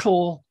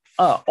historical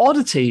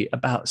oddity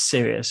about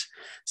Sirius.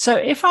 So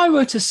if I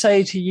were to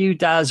say to you,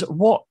 Daz,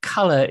 what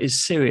color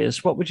is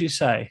Sirius, what would you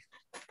say?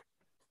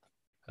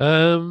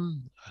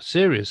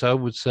 Sirius, I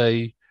would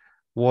say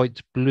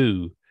white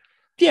blue.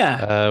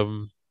 Yeah.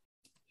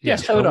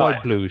 Yes, so would white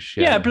I. bluish.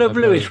 Yeah,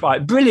 bluish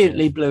white,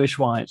 brilliantly bluish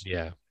white.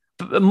 Yeah.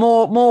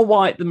 More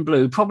white than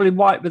blue, probably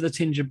white with a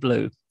tinge of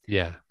blue.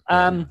 Yeah.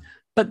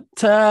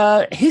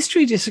 But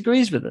history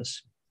disagrees with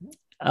us.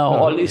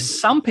 Or at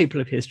least some people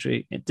of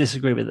history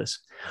disagree with us.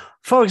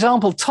 For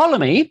example,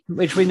 Ptolemy,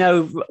 which we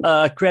know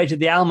created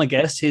the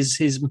Almagest,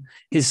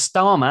 his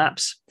star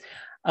maps,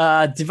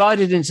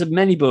 divided into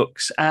many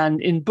books.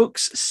 And in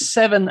books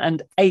 7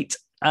 and 8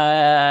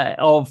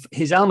 of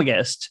his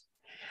Almagest,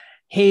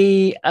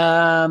 he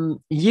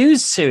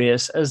used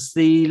Sirius as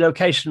the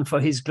location for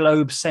his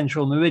globe's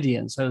central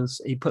meridian. So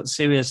he put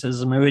Sirius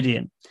as a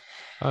meridian.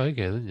 Oh,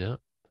 okay, then, yeah.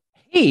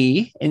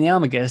 He, in the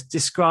Almagest,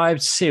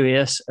 described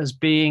Sirius as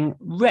being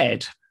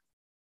red.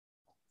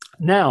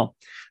 Now,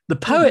 the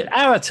poet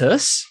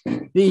Aratus,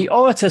 the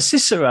orator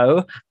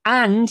Cicero,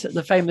 and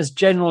the famous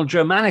general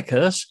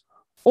Germanicus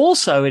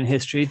also in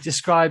history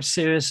described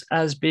Sirius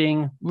as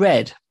being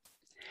red.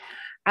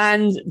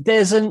 And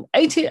there's an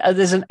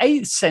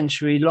 8th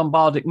century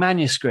Lombardic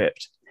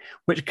manuscript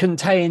which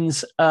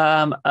contains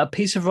a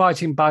piece of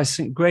writing by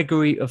St.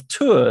 Gregory of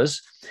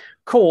Tours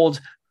called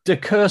De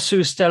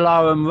Cursu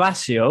Stellarum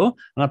Ratio,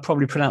 and I'm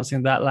probably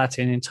pronouncing that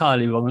Latin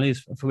entirely wrongly,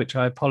 for which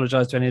I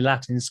apologize to any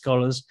Latin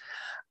scholars.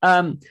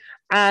 This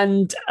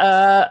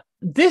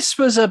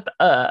was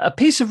a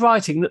piece of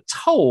writing that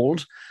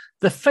told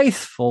the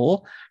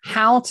faithful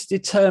how to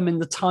determine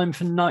the time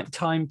for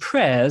nighttime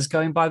prayers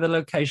going by the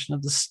location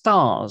of the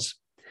stars.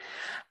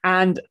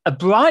 And a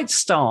bright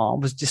star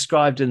was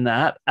described in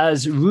that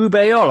as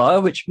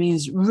rubeola, which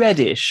means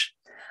reddish,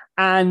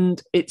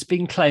 and it's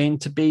been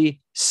claimed to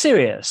be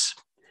Sirius.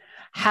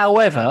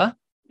 However,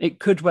 it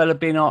could well have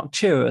been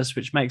Arcturus,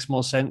 which makes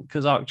more sense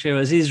because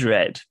Arcturus is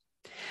red.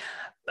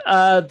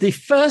 The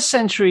 1st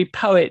century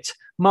poet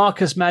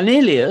Marcus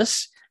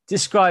Manilius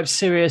describes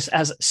Sirius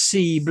as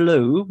sea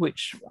blue,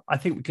 which I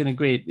think we can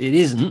agree it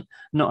isn't,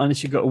 not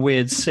unless you've got a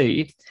weird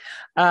sea.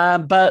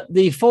 But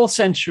the 4th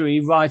century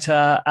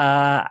writer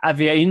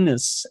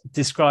Avienus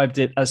described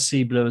it as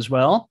sea blue as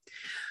well.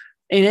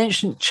 In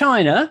ancient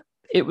China,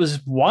 it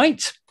was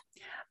white.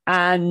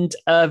 And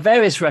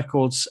various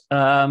records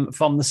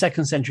from the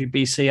 2nd century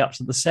BC up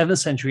to the 7th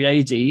century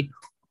AD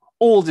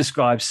all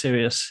describe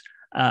Sirius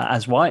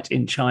as white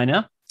in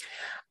China.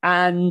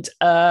 And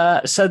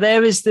so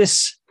there is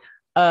this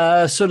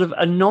sort of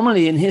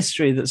anomaly in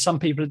history that some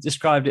people have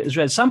described it as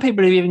red. Some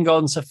people have even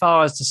gone so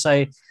far as to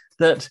say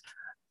that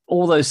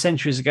all those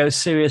centuries ago,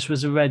 Sirius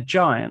was a red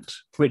giant,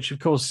 which of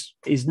course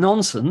is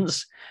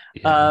nonsense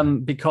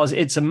because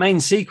it's a main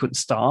sequence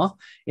star.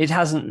 It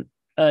hasn't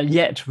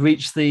yet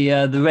reached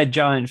the red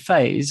giant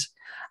phase,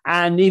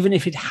 and even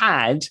if it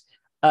had,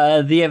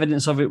 the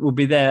evidence of it will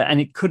be there,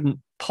 and it couldn't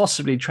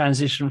possibly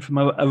transition from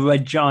a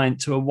red giant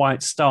to a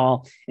white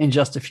star in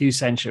just a few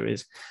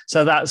centuries.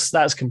 So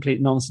that's complete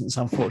nonsense,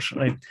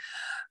 unfortunately.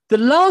 The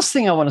last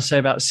thing I want to say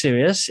about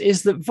Sirius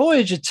is that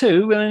Voyager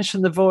 2, we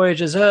mentioned the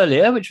Voyagers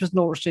earlier, which was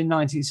launched in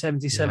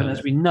 1977,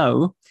 as we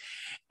know,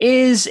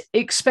 is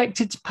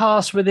expected to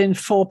pass within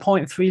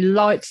 4.3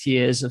 light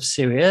years of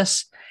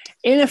Sirius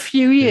in a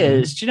few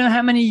years. Do you know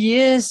how many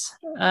years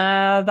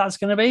that's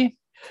going to be?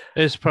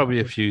 It's probably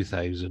a few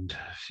thousand.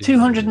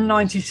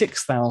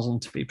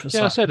 296,000 to be precise.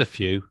 Yeah, I said a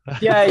few.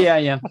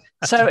 Yeah.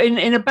 So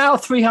in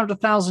about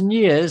 300,000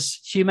 years,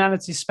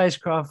 humanity's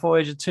spacecraft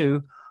Voyager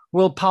 2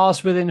 will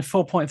pass within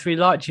 4.3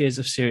 light years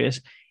of Sirius.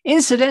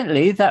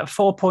 Incidentally, that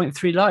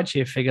 4.3 light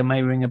year figure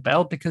may ring a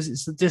bell because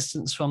it's the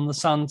distance from the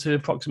sun to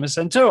Proxima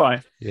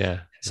Centauri. Yeah.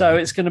 So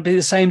it's going to be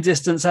the same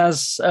distance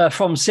as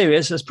from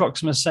Sirius as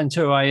Proxima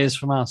Centauri is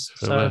from us.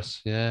 From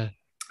us, yeah.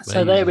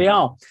 So there we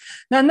are.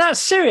 Now, that's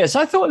Sirius.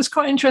 I thought it was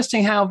quite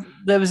interesting how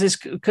there was this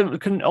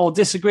or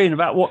disagreeing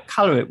about what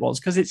color it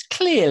was, because it's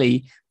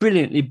clearly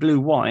brilliantly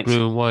blue-white.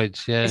 Blue and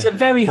white, yeah. It's a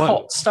very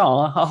hot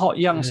star, a hot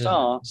young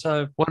star.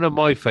 So one of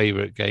my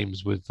favorite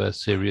games with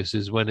Sirius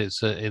is when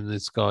it's in the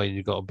sky and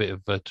you've got a bit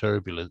of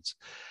turbulence,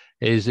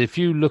 is if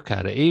you look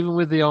at it, even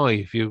with the eye,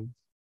 if you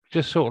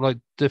just sort of like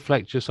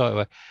deflect your sight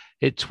away,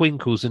 it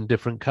twinkles in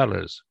different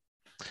colors.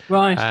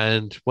 Right.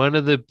 And one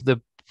of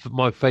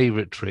my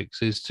favorite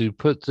tricks is to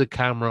put the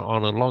camera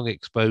on a long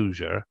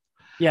exposure,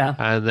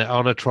 and then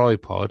on a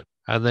tripod,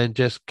 and then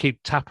just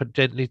keep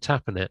gently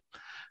tapping it.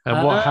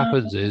 And what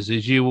happens is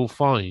you will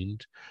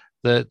find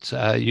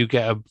that you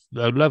get a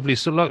lovely.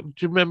 So, like, do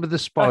you remember the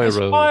spiral? Like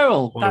a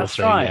spiral. That's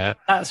thing, right. Yeah?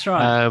 That's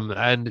right.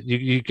 And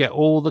you get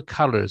all the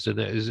colors, and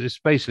it's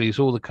basically it's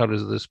all the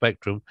colors of the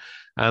spectrum,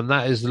 and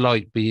that is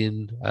light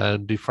being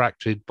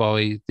diffracted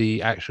by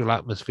the actual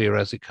atmosphere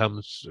as it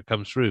comes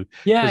through,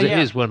 because it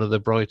is one of the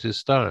brightest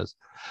stars.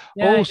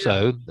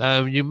 Also,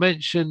 you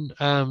mentioned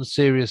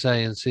Sirius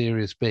A and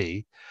Sirius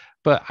B,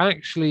 but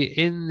actually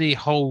in the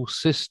whole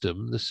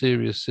system, the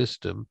Sirius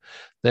system,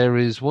 there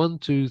is 1,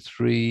 2,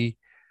 3,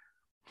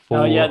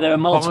 4, there are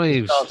multiple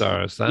 5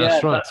 stars.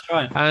 That's right. That's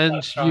right. And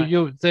that's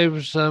right. there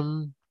was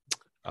I'm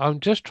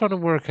just trying to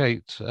work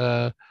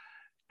out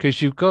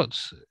because you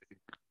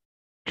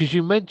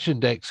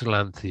mentioned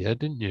Exlanthia,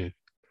 didn't you?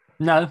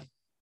 No.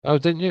 Oh,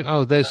 didn't you?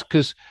 Oh, there's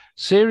because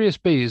Sirius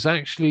B is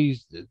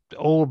actually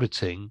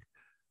orbiting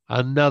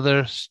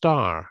another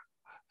star,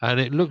 and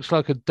it looks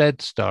like a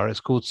dead star. It's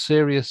called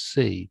Sirius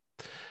C,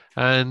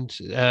 and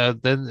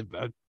then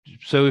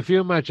so if you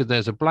imagine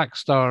there's a black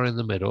star in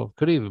the middle,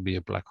 could even be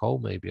a black hole,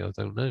 maybe, I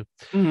don't know.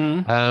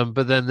 Mm-hmm.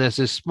 But then there's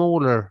a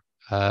smaller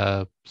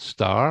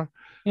star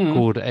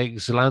called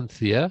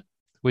Exlanthia,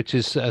 which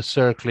is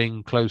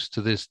circling close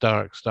to this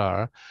dark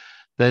star.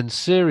 Then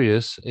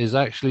Sirius is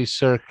actually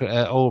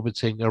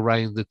orbiting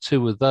around the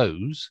two of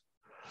those.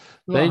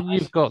 Then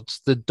you've got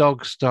the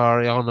dog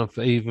star on an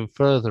even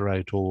further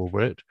out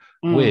orbit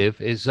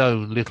with its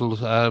own little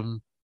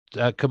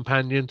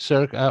companion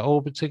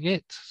orbiting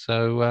it.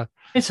 So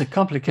it's a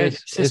complicated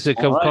system. It's a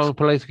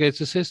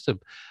complicated system.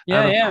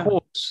 Yeah, and of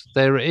course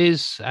there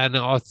is, and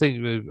I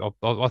think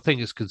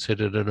it's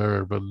considered an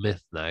urban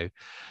myth now.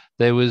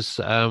 There was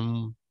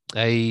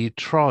a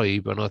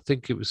tribe, and I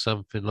think it was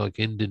something like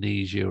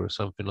Indonesia or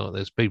something like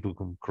this. People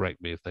can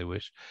correct me if they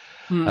wish.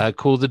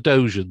 Called the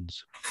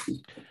Dojans.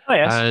 Oh,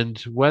 yes. And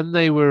when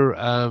they were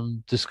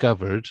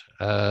discovered,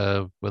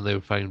 when they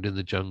were found in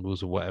the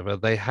jungles or whatever,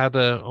 they had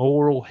an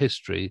oral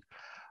history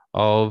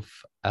of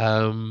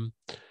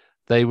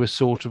they were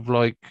sort of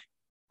like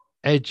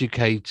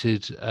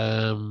educated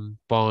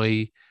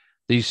by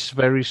these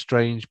very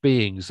strange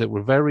beings that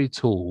were very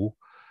tall,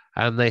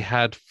 and they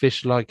had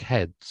fish-like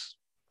heads.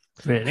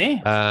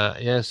 Really?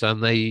 Yes,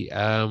 and they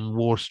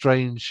wore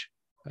strange.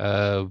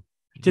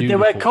 Did they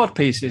wear cod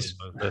pieces?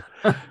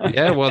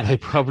 Yeah, well, they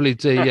probably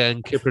do. Yeah,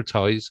 and kipper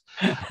ties.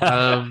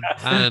 But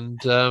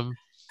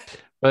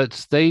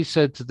they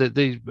said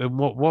that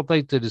what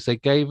they did is they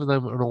gave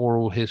them an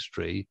oral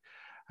history,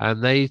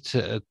 and they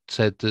said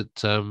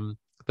that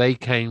they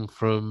came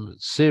from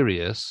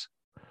Sirius,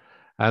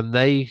 and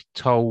they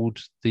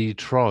told the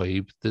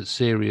tribe that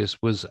Sirius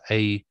was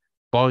a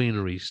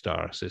binary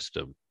star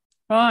system.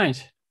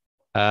 Right.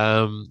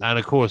 And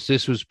of course,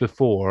 this was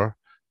before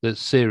that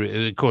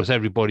Sirius. Of course,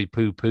 everybody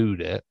poo-pooed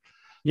it.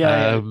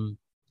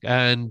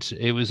 And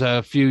it was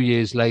a few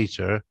years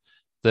later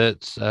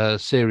that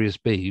Sirius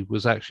B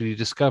was actually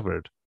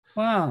discovered.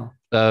 Wow.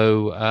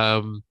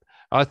 So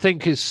I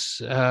think it's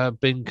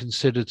been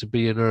considered to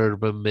be an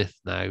urban myth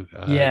now.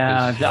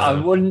 I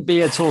wouldn't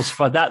be at all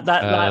surprised. That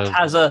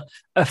has a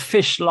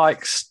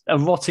fish-like, a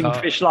rotting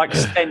fish-like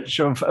stench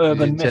of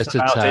urban myth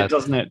about it,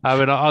 doesn't it? I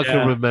mean, I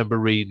can remember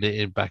reading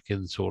it back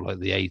in sort of like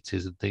the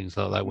 80s and things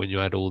like that, when you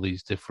had all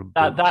these different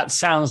books. That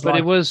sounds like...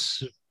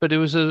 But it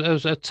was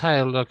a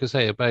tale, like I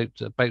say,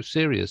 about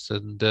Sirius,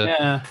 and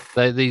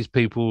these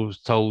people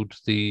told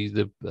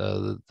the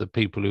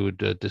people who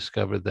had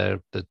discovered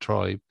the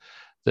tribe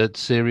that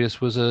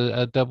Sirius was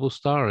a double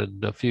star,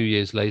 and a few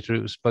years later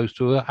it was supposed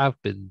to have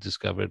been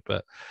discovered.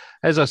 But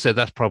as I said,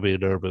 that's probably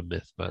an urban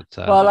myth. But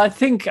well, I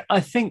think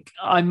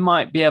I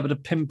might be able to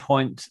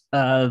pinpoint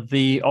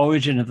the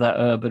origin of that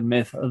urban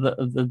myth.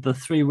 The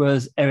three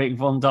words Eric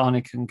von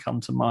Däniken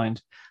come to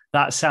mind.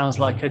 That sounds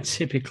like a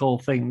typical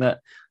thing that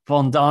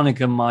von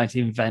Däniken might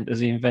invent, as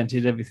he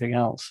invented everything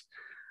else.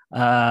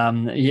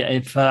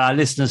 If our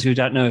listeners who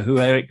don't know who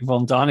Eric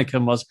von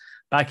Däniken was,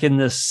 back in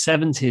the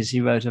 70s,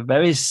 he wrote a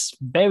very,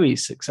 very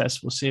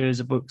successful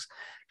series of books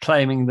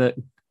claiming that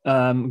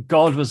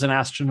God was an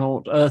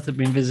astronaut, Earth had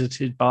been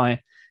visited by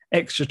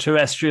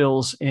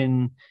extraterrestrials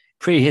in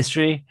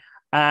prehistory,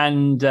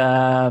 and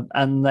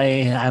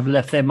they have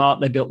left their mark.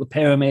 They built the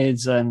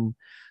pyramids and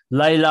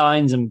ley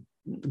lines, and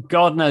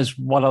God knows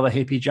what other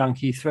hippie junk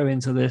he threw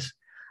into this.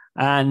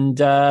 And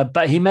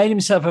but he made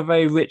himself a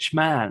very rich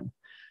man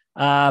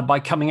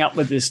by coming up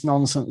with this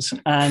nonsense,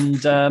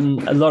 and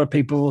a lot of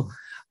people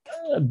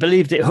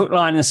believed it hook,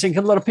 line, and sinker.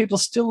 A lot of people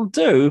still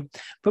do.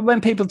 But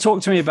when people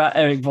talk to me about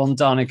Eric von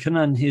Däniken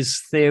and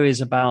his theories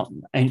about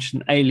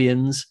ancient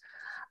aliens,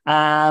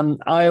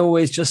 I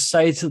always just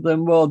say to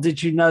them, well,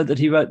 did you know that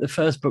he wrote the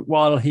first book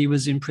while he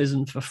was in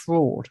prison for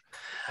fraud?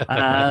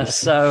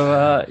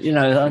 So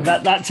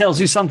that tells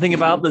you something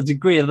about the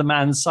degree of the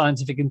man's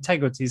scientific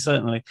integrity,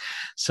 certainly.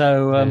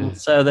 So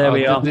there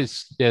we are.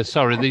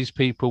 These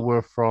people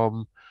were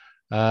from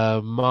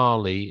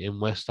Mali in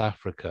West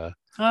Africa.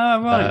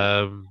 Oh,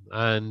 right.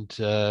 And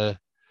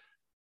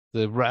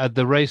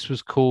the race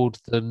was called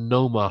the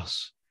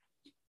Nomos.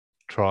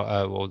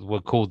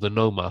 Were called the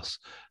Nomos.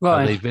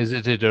 Right. And they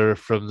visited her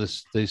from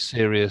the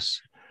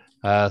Sirius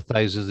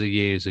thousands of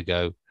years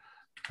ago.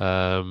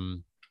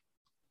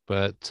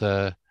 But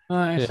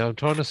Nice. I'm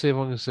trying to see if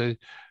I can say,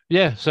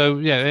 yeah. So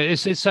yeah,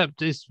 it's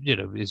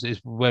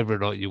whether or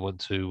not you want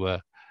to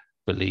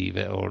believe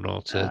it or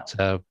not.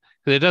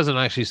 It doesn't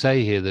actually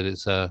say here that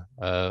it's a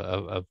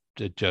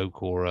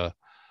joke or a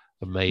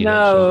made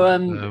up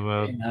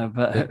song.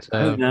 But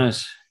who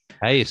knows?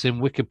 Hey, it's in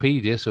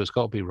Wikipedia, so it's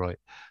got to be right.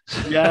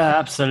 Yeah,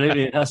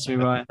 absolutely, it has to be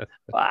right.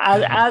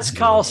 As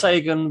Carl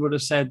Sagan would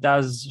have said,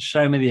 "Does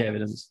show me the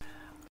evidence."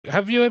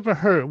 Have you ever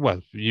heard?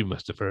 Well, you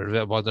must have heard of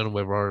it, but I don't know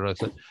whether I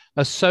said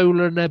a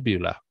solar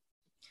nebula.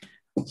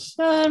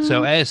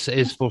 So S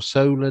is for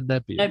solar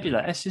nebula.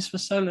 Nebula. S is for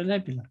solar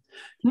nebula.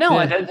 No,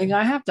 I don't think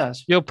I have that.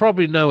 You'll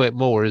probably know it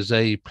more as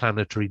a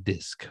planetary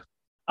disk.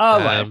 Oh,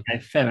 right. Okay,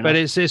 fair enough. But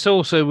it's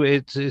also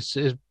it's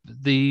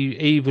the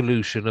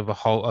evolution of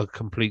a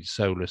complete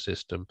solar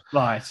system.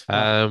 Right.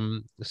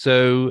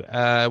 So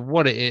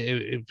what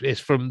it's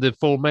from the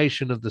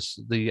formation of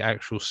the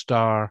actual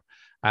star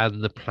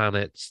and the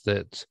planets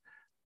that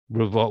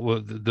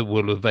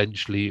will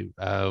eventually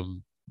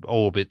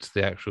orbit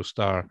the actual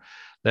star.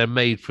 They're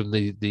made from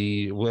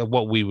the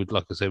what we would,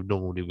 like I said,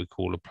 normally would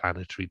call a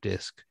planetary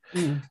disk.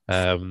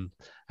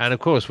 And of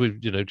course,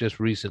 we've just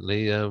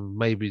recently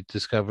maybe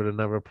discovered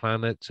another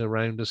planet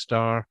around a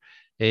star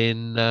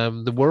in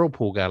the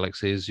Whirlpool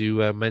Galaxy, as you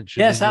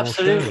mentioned. Yes,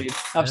 absolutely,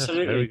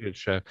 absolutely. Very good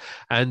show.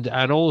 And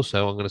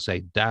also, I'm going to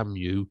say, damn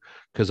you,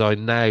 because I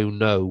now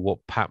know what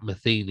Pat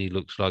Metheny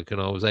looks like,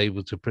 and I was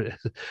able to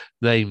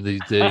name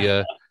the.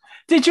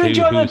 Did you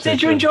enjoy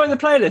the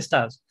playlist,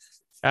 Az?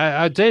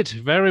 I did,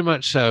 very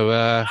much so.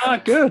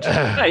 Good.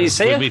 You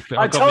see,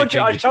 I told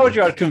you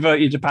I'd convert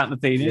you to Pat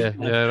Metheny. Yeah,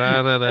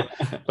 no.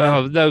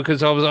 Well, no,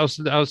 because I was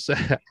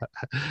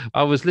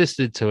I was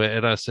listening to it,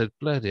 and I said,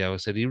 bloody hell, I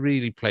said, he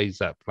really plays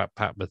that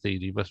Pat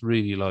Metheny. You must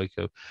really like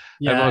him.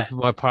 Yeah. And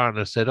my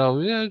partner said, oh,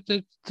 yeah,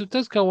 it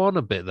does go on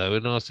a bit, though.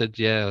 And I said,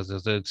 yeah. I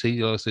said,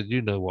 see, I said,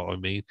 you know what I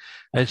mean.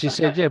 And she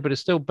said, yeah, but it's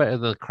still better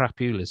than the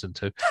crap you listen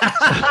to.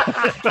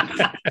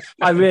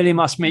 I really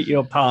must meet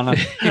your partner.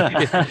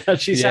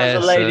 She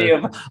sounds lady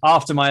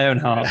after my own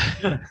heart.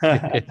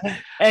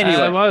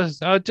 Anyway,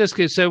 I'll just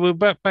get so we're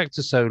back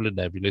to solar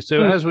nebulae.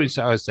 So as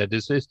I said,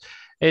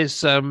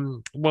 it's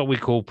what we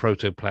call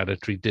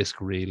protoplanetary disk,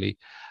 really.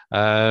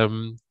 If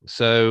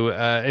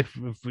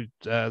we,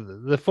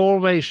 the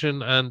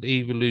formation and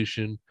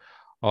evolution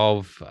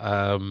of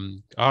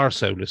our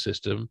solar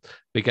system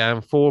began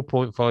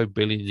 4.5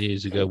 billion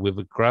years ago with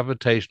a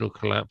gravitational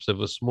collapse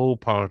of a small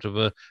part of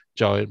a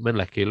giant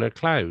molecular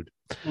cloud.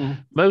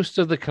 Most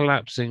of the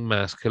collapsing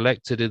mass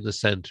collected in the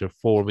center,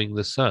 forming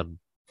the sun,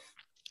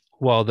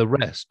 while the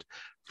rest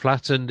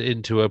flattened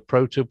into a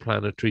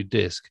protoplanetary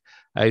disk,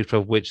 out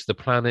of which the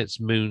planets,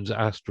 moons,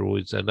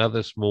 asteroids, and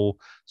other small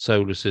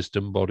solar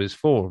system bodies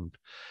formed.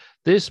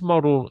 This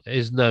model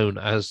is known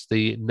as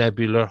the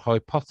nebular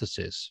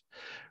hypothesis,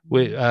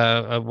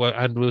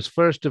 and was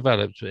first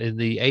developed in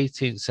the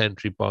 18th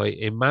century by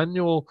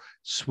Emmanuel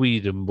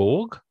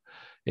Swedenborg,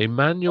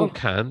 Immanuel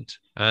Kant,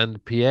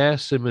 and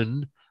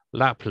Pierre-Simon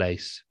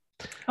Laplace.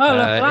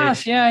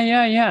 Laplace,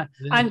 yeah.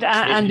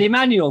 And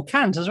Immanuel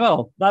Kant as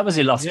well. That was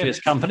illustrious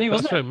company,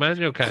 wasn't it?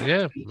 Immanuel Kant,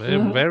 yeah.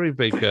 Very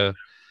big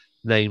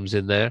names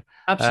in there.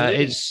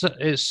 Absolutely.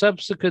 Its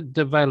subsequent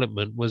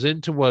development was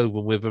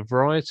interwoven with a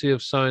variety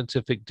of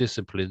scientific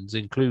disciplines,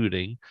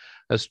 including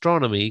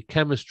astronomy,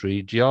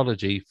 chemistry,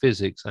 geology,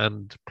 physics,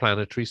 and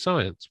planetary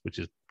science, which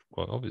is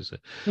quite obvious.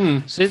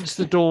 Since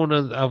the dawn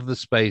of the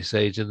space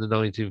age in the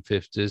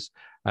 1950s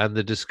and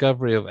the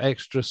discovery of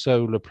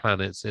extrasolar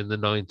planets in the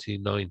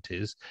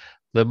 1990s,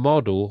 the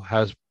model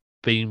has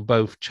been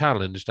both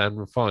challenged and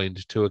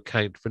refined to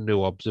account for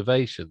new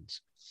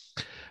observations.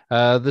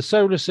 The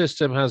solar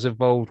system has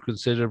evolved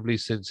considerably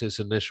since its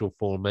initial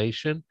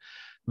formation.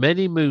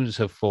 Many moons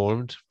have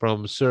formed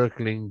from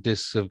circling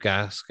disks of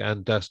gas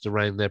and dust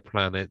around their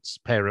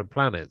parent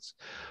planets,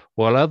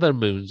 while other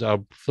moons are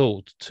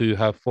thought to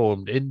have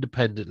formed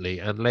independently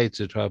and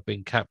later to have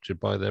been captured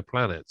by their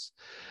planets.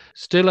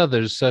 Still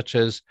others, such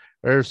as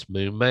Earth's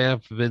moon, may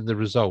have been the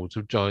result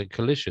of giant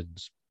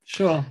collisions.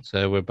 Sure.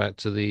 So we're back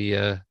to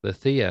the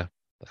Theia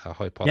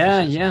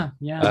hypothesis.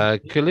 Yeah.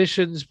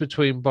 Collisions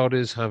between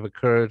bodies have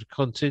occurred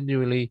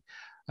continually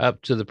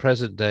up to the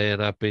present day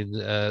and have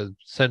been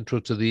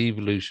central to the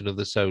evolution of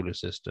the solar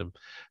system.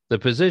 The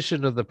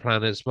position of the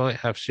planets might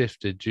have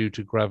shifted due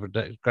to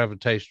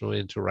gravitational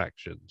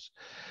interactions.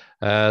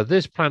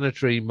 This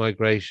planetary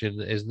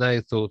migration is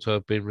now thought to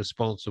have been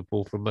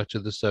responsible for much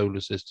of the solar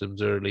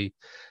system's early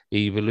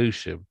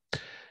evolution.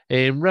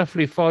 In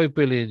roughly 5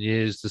 billion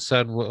years, the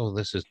sun will...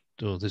 this is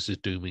doom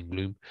and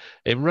gloom.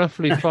 In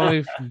roughly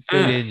 5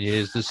 billion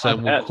years, the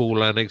sun will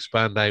cool and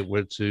expand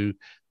outward to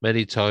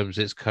many times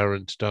its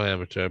current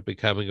diameter,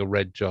 becoming a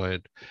red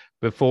giant,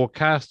 before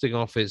casting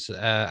off its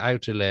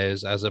outer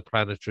layers as a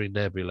planetary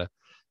nebula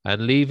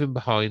and leaving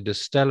behind a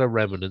stellar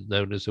remnant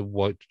known as a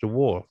white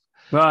dwarf.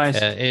 Right.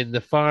 In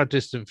the far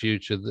distant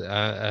future,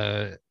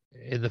 the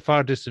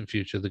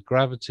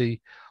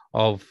gravity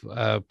of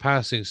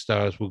passing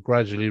stars will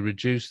gradually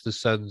reduce the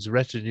sun's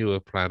retinue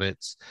of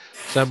planets.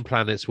 Some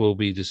planets will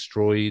be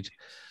destroyed,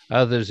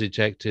 others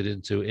ejected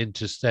into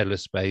interstellar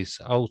space.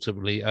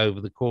 Ultimately,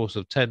 over the course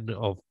of 10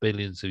 of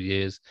billions of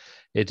years,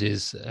 it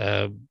is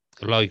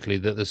likely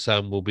that the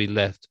sun will be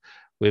left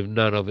with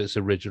none of its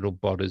original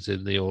bodies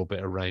in the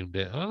orbit around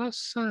it. Oh,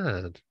 that's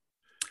sad.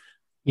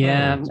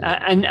 Yeah,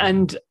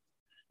 and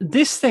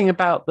this thing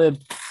about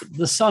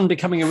the sun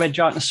becoming a red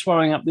giant and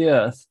swallowing up the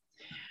Earth,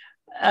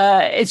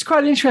 it's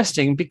quite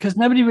interesting because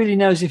nobody really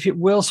knows if it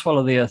will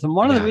swallow the Earth. And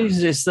one of the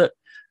reasons is that,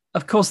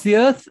 of course, the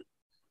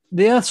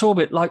Earth's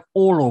orbit, like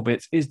all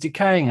orbits, is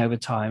decaying over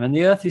time, and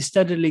the Earth is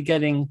steadily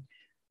getting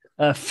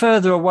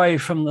further away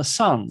from the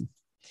sun.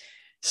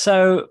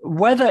 So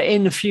whether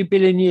in a few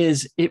billion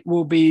years it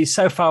will be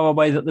so far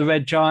away that the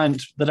red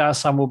giant that our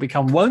sun will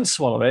become won't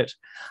swallow it,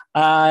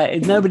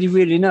 nobody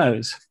really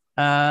knows.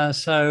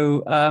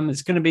 So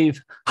it's going to be,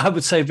 I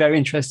would say, very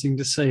interesting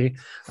to see.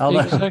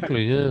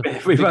 Exactly, yeah.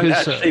 We won't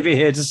actually be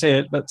here to see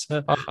it, but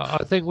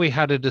I think we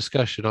had a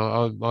discussion.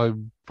 I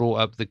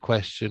brought up the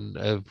question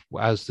of,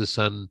 as the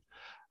sun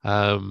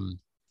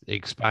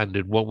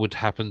expanded, what would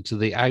happen to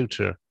the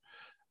outer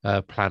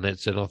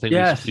planets, and I think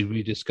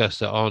we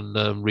discussed it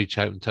on Reach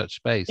Out and Touch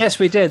Space. Yes,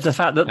 we did. The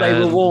fact that they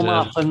will warm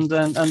up and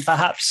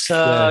perhaps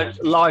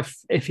life,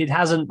 if it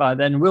hasn't by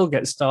then, will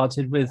get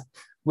started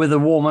with a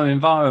warmer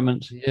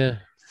environment. Yeah.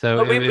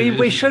 So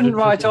we shouldn't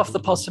write off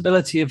the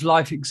possibility of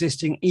life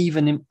existing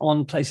even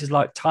on places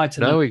like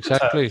Titan. No,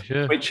 exactly.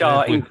 Pluto, which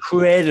are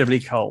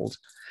incredibly cold.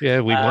 Yeah,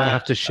 we might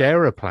have to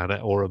share a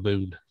planet or a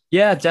moon.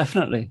 Yeah,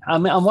 definitely. I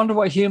mean, I wonder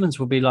what humans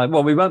will be like.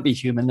 Well, we won't be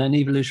human. Then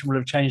evolution will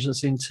have changed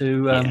us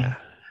into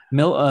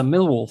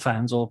Millwall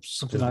fans or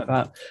something like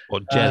that. Or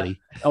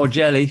jelly. Or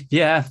jelly.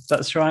 Yeah,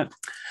 that's right.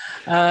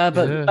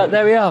 But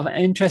there we are.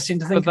 Interesting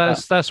to think about.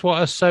 That's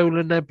what a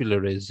solar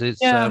nebula is. It's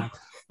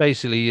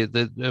basically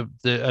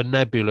a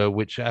nebula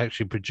which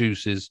actually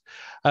produces,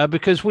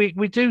 because we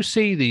do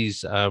see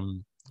these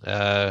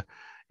with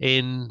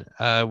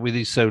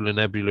these solar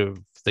nebula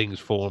things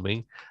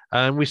forming,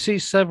 and we see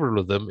several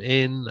of them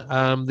in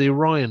the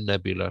Orion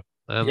Nebula.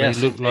 And they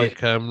look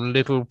like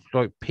little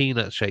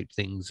peanut-shaped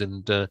things,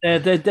 and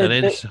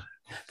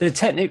they're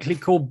technically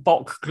called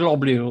Bock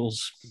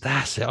globules.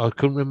 That's it. I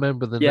couldn't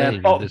remember the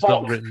name. It's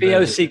not written.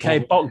 B-O-C-K,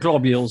 Bock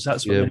globules.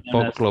 That's what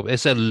Bock globules.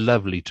 It's a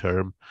lovely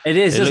term. It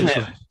is, isn't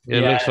it?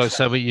 It looks like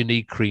something you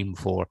need cream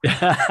for. So,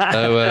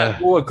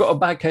 I've got a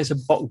bad case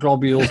of Bock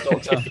globules,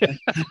 doctor.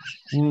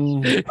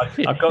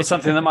 I've got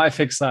something that might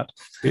fix that.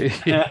 But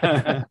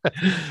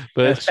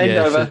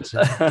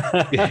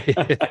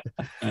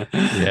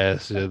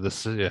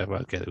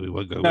we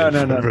won't go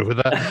further with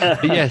that.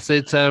 But yes,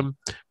 it's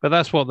but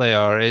that's what they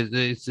are.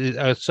 It's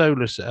a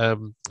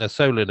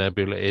solar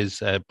nebula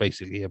is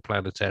basically a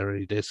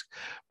planetary disk,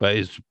 but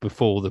it's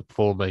before the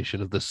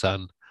formation of the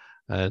sun.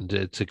 And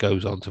it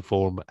goes on to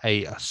form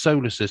a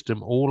solar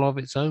system all of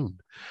its own.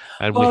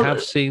 And we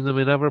have seen them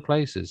in other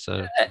places.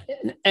 So.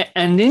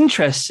 And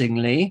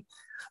interestingly,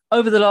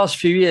 over the last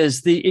few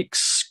years, the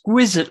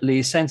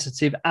exquisitely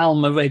sensitive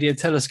ALMA radio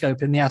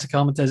telescope in the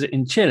Atacama Desert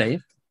in Chile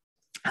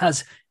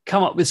has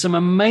come up with some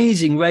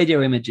amazing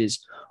radio images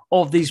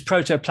of these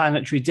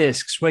protoplanetary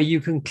disks where you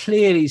can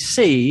clearly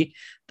see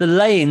the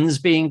lanes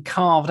being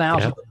carved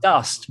out of the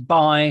dust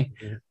by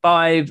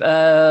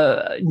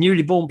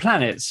newly born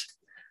planets.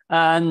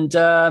 And,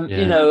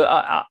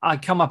 I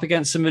come up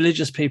against some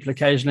religious people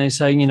occasionally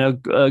saying,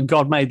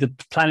 God made the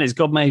planets,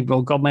 God made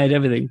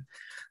everything.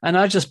 And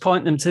I just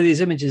point them to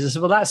these images and say,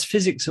 well, that's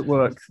physics at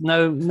work.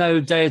 No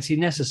deity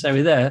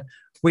necessary there.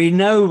 We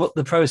know what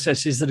the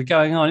processes that are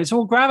going on. It's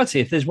all gravity.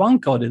 If there's one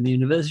God in the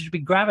universe, it should be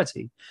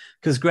gravity,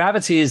 because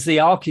gravity is the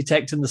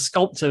architect and the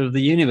sculptor of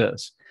the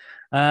universe.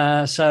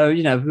 So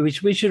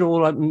we should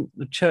all open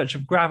the Church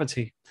of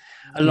Gravity.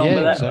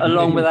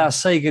 Along with our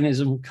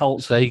Saganism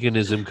cult. I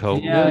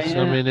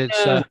mean,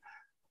 it's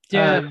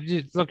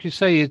like you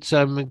say, it's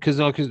because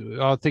I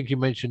think you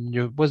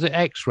mentioned was it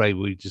X-ray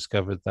we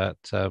discovered that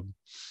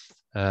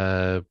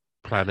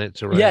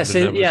planets around. Yes,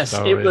 it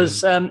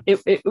was.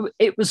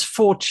 It was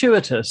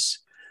fortuitous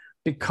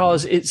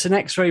because it's an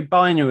X-ray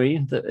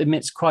binary that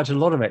emits quite a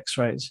lot of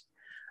X-rays,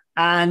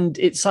 and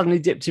it suddenly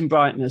dipped in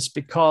brightness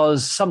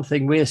because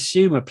something, we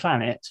assume a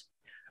planet,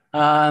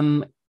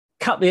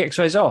 cut the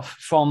X-rays off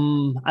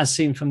as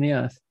seen from the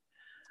Earth.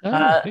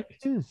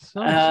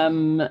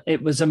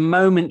 It was a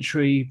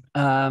momentary,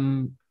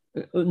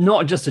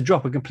 not just a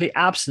drop, a complete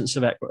absence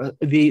of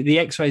the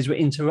X-rays were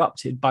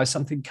interrupted by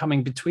something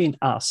coming between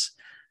us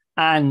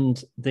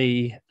and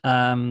the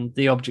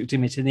object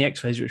emitting the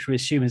X-rays, which we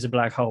assume is a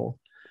black hole.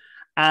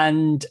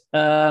 And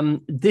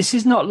this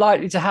is not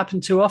likely to happen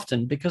too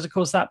often because, of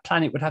course, that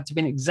planet would have to be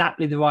in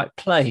exactly the right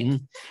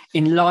plane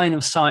in line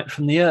of sight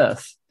from the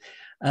Earth.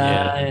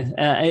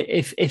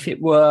 If it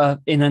were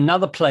in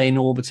another plane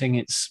orbiting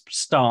its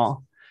star,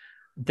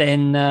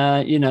 then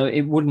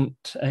it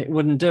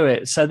wouldn't do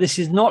it. So this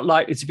is not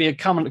likely to be a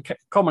common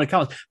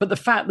occurrence. But the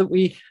fact that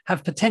we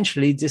have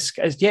potentially is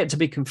yet to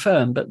be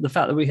confirmed, but the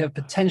fact that we have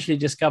potentially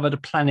discovered a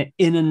planet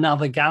in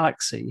another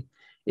galaxy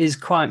is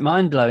quite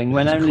mind-blowing.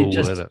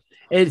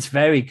 It's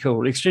very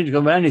cool, extremely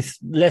cool. When only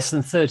less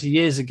than 30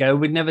 years ago,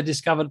 we'd never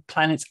discovered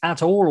planets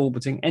at all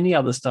orbiting any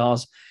other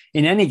stars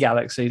in any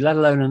galaxy, let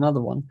alone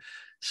another one.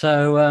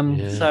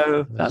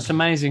 So that's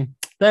amazing.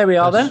 There we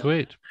are. Then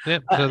sweet.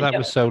 Yep. So that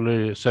was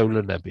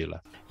solar nebula.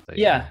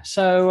 Yeah.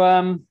 So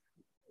I'm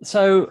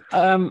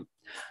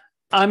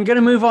going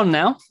to move on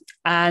now,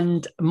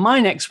 and my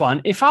next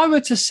one. If I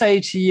were to say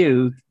to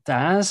you,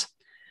 Daz,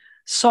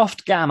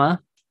 soft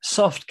gamma,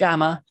 soft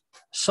gamma,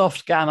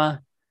 soft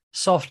gamma,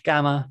 soft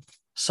gamma,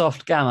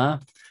 soft gamma,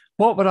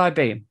 what would I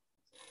be?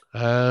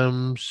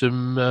 Some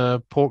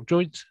pork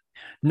joints?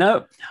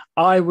 No,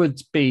 I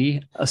would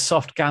be a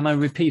soft gamma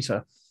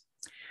repeater.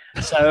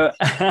 So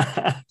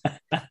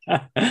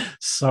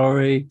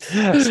sorry.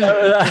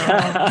 So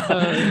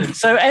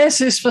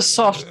S is for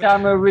soft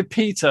gamma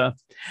repeater.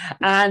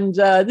 And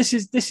this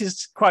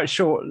is quite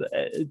short.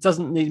 It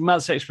doesn't need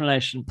much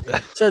explanation.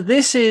 So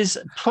this is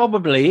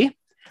probably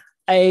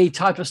a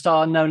type of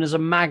star known as a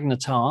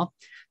magnetar.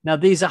 Now,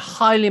 these are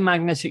highly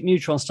magnetic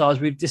neutron stars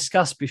we've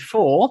discussed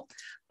before,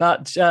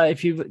 but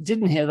if you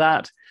didn't hear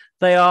that,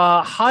 they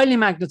are highly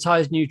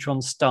magnetized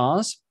neutron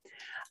stars,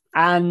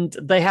 and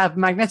they have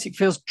magnetic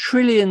fields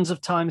trillions of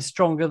times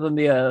stronger than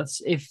the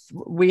Earth's. If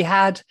we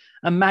had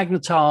a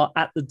magnetar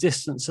at the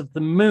distance of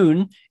the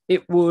moon,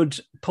 it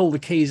would pull the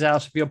keys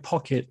out of your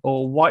pocket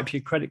or wipe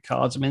your credit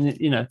cards. I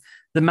mean,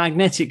 the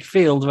magnetic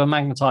field of a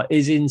magnetar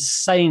is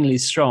insanely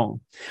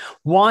strong.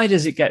 Why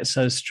does it get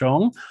so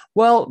strong?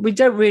 Well, we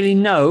don't really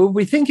know.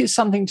 We think it's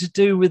something to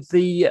do with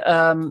the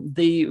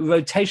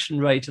rotation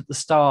rate of the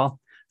star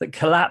that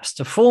collapsed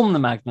to form the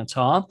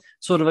magnetar,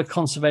 sort of a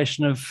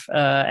conservation of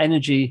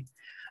energy,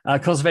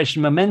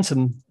 conservation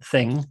momentum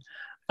thing,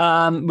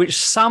 which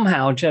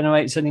somehow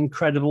generates an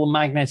incredible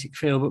magnetic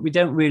field, but we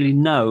don't really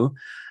know.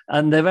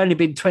 And there have only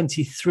been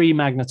 23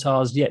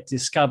 magnetars yet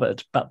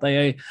discovered, but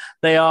they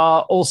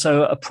are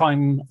also a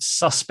prime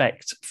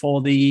suspect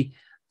for the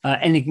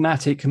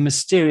enigmatic and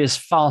mysterious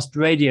fast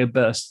radio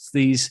bursts,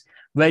 these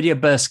radio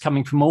bursts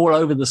coming from all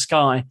over the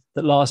sky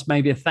that last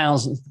maybe a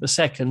thousandth of a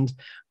second.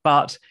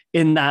 But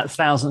in that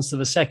thousandth of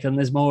a second,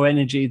 there's more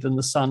energy than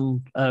the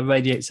sun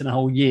radiates in a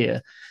whole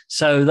year.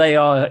 So they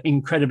are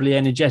incredibly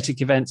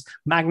energetic events.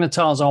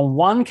 Magnetars are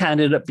one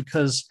candidate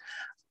because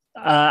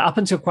up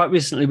until quite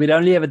recently, we'd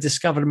only ever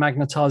discovered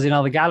magnetars in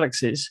other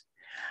galaxies.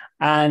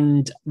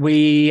 And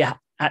we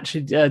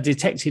actually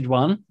detected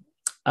one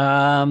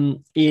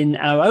in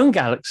our own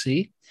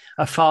galaxy,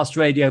 a fast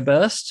radio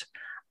burst.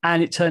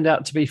 And it turned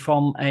out to be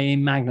from a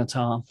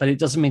magnetar, but it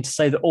doesn't mean to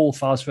say that all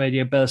fast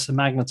radio bursts are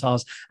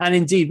magnetars. And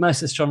indeed,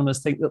 most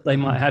astronomers think that they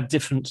might have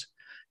different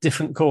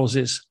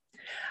causes.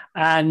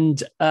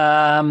 And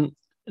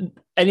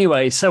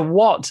anyway, so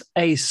what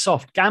a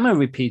soft gamma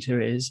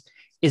repeater is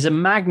a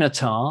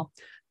magnetar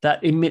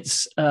that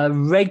emits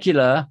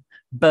irregular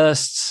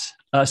bursts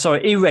at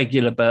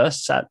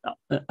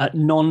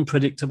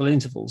non-predictable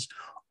intervals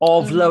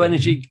of low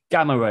energy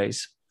gamma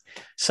rays.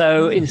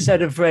 So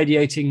instead of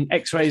radiating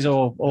X-rays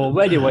or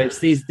radio waves,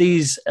 these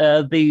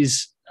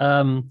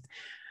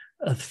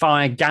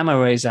fire gamma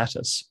rays at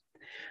us.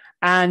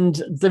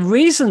 And the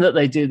reason that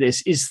they do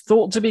this is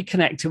thought to be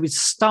connected with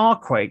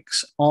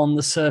starquakes on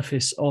the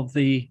surface of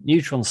the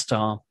neutron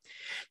star.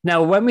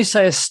 Now, when we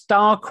say a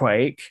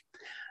starquake,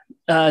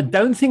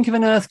 don't think of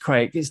an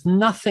earthquake. It's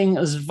nothing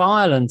as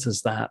violent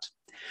as that,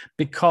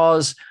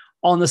 because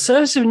on the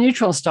surface of a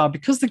neutron star,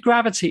 because the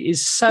gravity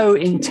is so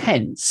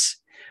intense,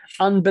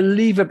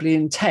 unbelievably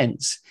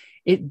intense,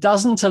 it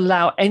doesn't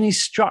allow any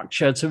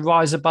structure to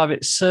rise above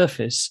its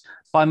surface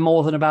by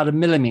more than about a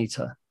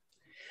millimeter.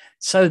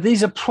 So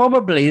these are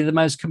probably the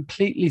most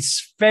completely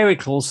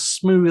spherical,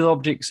 smooth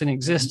objects in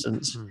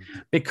existence,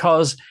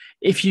 because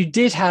if you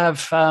did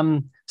have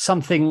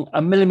something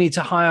a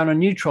millimeter high on a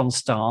neutron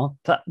star,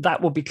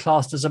 that would be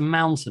classed as a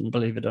mountain,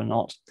 believe it or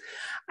not.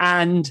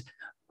 And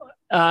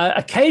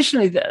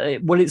occasionally,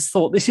 it's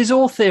thought, this is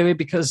all theory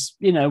because,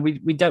 we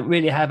don't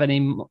really have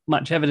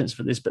much evidence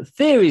for this, but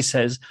theory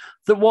says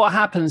that what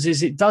happens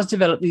is it does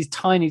develop these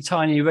tiny,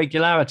 tiny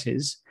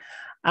irregularities,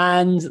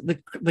 and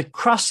the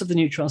crust of the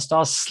neutron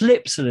star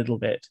slips a little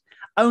bit,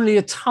 only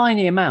a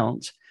tiny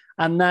amount,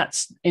 and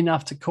that's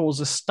enough to cause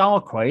a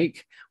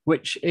starquake,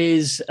 which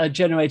is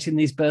generating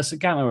these bursts of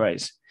gamma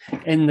rays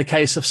in the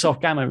case of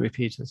soft gamma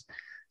repeaters.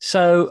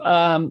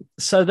 So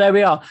there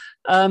we are.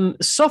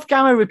 Soft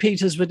gamma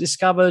repeaters were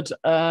discovered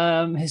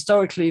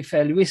historically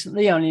fairly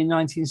recently, only in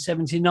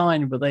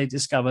 1979 were they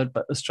discovered,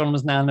 but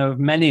astronomers now know of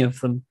many of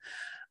them.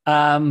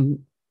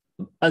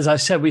 As I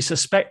said, we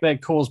suspect they're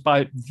caused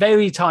by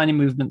very tiny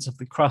movements of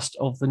the crust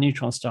of the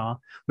neutron star,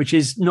 which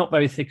is not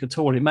very thick at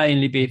all. It may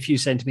only be a few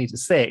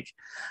centimeters thick,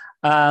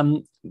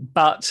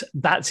 but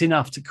that's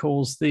enough to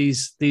cause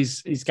these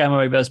gamma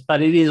ray bursts.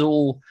 But it is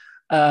all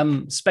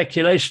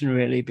speculation,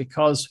 really,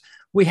 because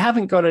we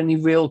haven't got any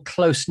real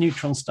close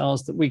neutron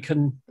stars that we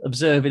can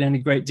observe in any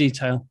great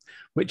detail,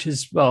 which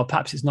is, well,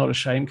 perhaps it's not a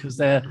shame because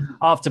they're,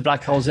 after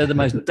black holes, they're the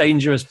most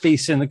dangerous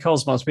beasts in the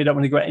cosmos. We don't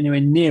want to go anywhere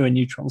near a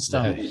neutron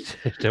star. No,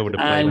 don't want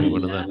to play with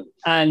one of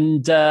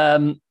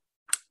them.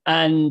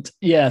 And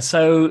yeah,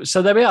 so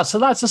there we are. So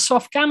that's a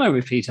soft gamma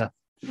repeater.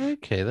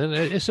 Okay, then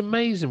it's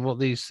amazing what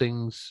these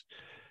things,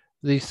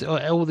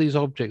 all these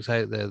objects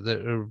out there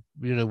that are,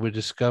 we're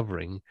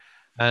discovering.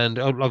 And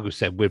like I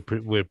said,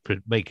 we're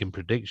making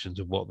predictions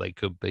of what they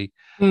could be,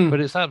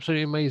 but it's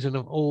absolutely amazing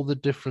of all the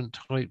different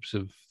types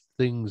of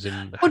things.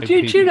 And well, do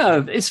you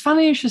know? It's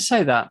funny you should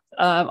say that.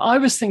 I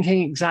was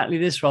thinking exactly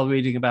this while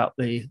reading about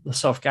the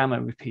soft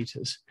gamma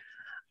repeaters,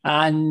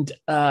 and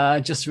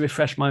just to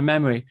refresh my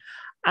memory,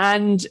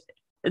 and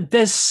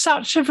there's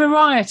such a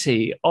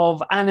variety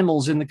of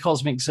animals in the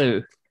cosmic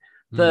zoo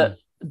that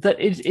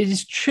it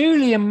is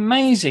truly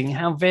amazing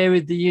how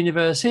varied the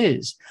universe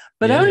is.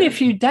 But only a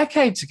few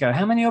decades ago,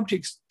 how many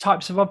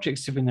types of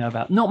objects did we know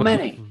about? Not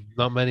many.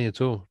 Not many at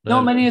all. No.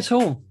 Not many at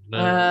all. No.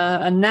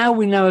 And now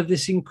we know of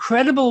this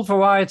incredible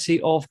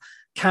variety of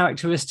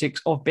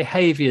characteristics, of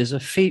behaviors,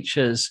 of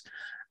features.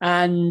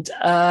 And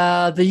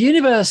the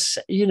universe,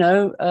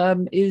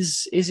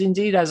 is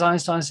indeed, as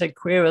Einstein said,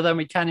 queerer than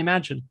we can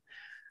imagine.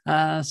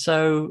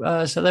 So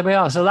there we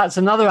are. So that's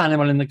another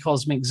animal in the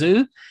cosmic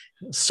zoo,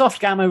 soft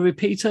gamma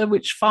repeater,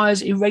 which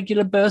fires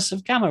irregular bursts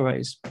of gamma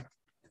rays.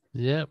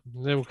 Yeah,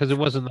 because it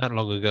wasn't that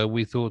long ago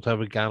we thought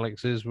other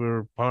galaxies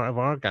were part of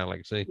our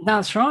galaxy.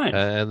 That's right,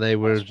 and they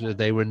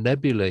were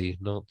nebulae,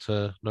 not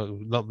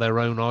their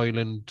own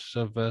island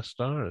of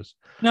stars.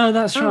 No,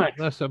 that's right.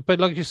 But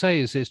like you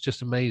say, it's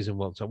just amazing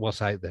what's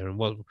out there,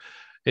 and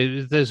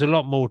there's a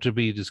lot more to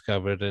be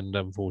discovered. And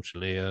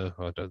unfortunately,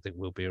 I don't think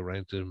we'll be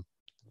around to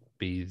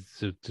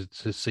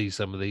see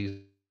some of these.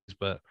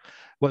 But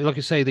like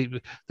you say,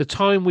 the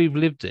time we've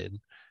lived in.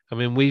 I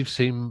mean, we've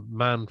seen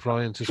man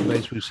fly into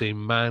space. We've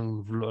seen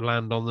man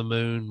land on the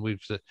moon.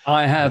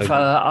 I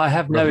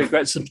have no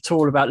regrets at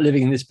all about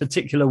living in this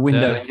particular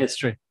window in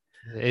history.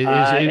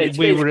 It's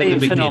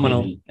been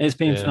phenomenal. It's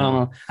been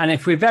phenomenal. And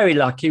if we're very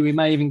lucky, we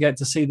may even get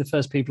to see the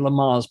first people on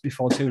Mars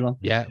before too long.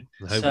 Yeah.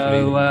 Hopefully.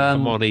 So,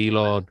 come on,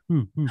 Elon.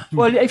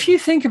 Well, if you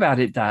think about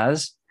it,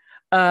 Daz,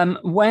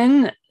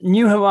 when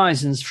New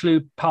Horizons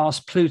flew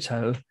past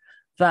Pluto,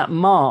 that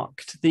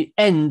marked the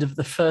end of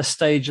the first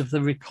stage of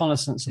the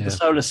reconnaissance of the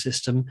solar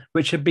system,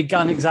 which had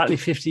begun exactly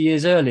 50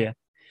 years earlier.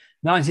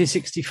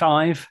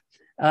 1965,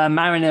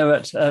 Mariner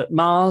at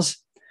Mars,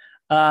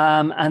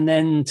 and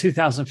then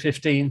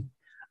 2015,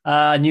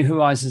 New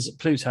Horizons at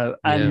Pluto.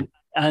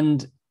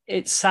 And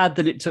it's sad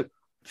that it took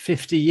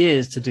 50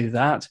 years to do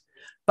that,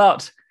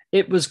 but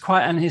it was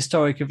quite an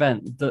historic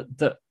event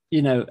that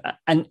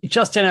and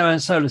just in our own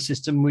solar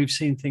system, we've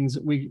seen things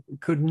that we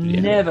could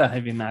never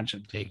have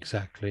imagined.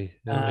 Exactly.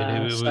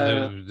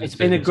 It's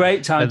been a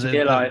great time to be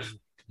alive.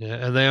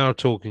 Yeah, and they are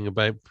talking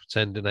about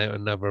sending out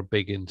another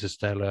big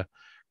interstellar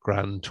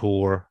grand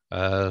tour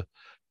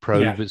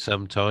probe at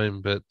some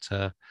time, but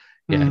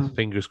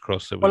fingers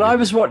crossed. Well, I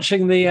was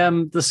watching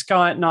the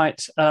Sky at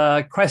Night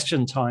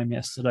Question Time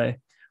yesterday,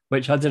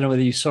 which I don't know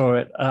whether you saw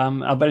it.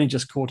 I've only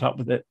just caught up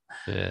with it.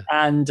 Yeah.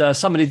 And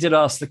somebody did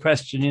ask the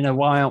question,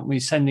 why aren't we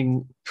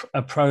sending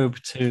a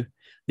probe to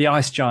the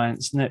ice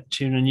giants,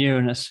 Neptune and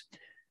Uranus?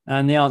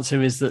 And the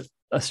answer is that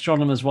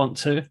astronomers want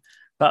to,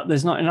 but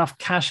there's not enough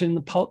cash in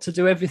the pot to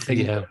do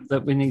everything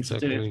that we need to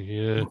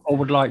do or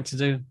would like to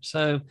do.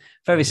 So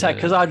very sad,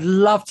 because I'd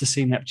love to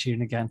see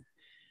Neptune again.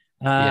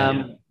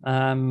 I'd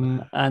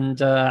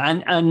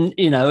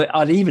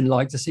even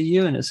like to see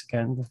Uranus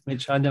again,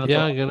 which I never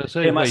thought I'd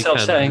hear myself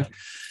saying.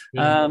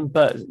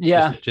 But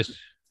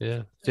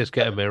just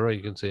get a mirror,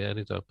 you can see it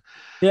anytime.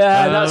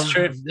 That's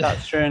true.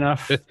 That's true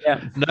enough.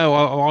 Yeah. No,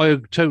 I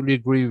totally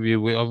agree with you.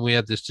 We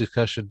had this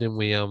discussion, didn't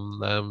we?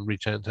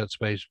 Reach out to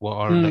space, what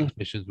our next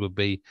missions would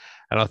be,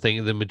 and I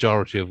think the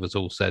majority of us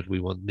all said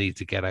we need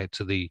to get out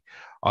to the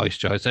ice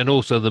giants and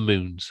also the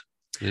moons.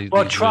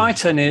 Well,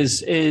 Triton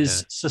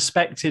is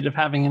suspected of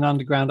having an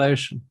underground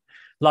ocean,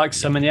 like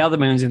so many other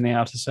moons in the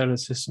outer solar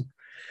system.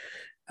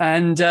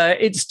 And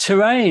its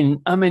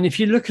terrain, I mean, if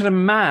you look at a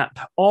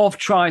map of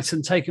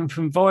Triton taken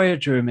from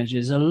Voyager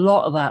images, a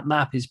lot of that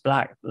map is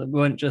black. That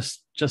weren't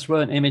just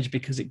weren't imaged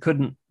because it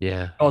couldn't,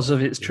 because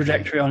of its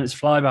trajectory on its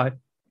flyby.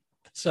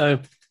 So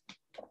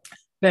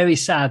very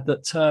sad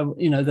that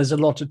there's a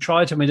lot of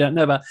Triton we don't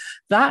know about.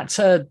 That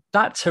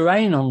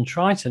terrain on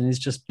Triton is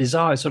just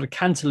bizarre. It's sort of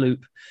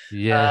cantaloupe.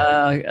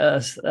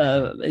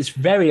 It's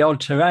very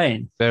odd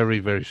terrain. Very,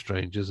 very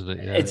strange, isn't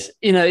it?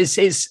 Yeah.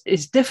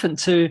 It's different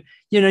to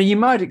you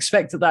might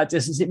expect at that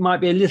distance it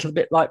might be a little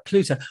bit like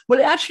Pluto. Well,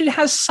 it actually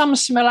has some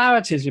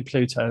similarities with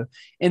Pluto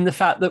in the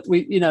fact that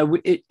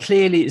it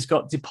clearly has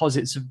got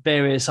deposits of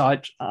various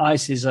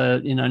ices,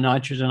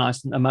 nitrogen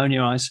ice and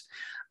ammonia ice.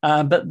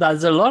 But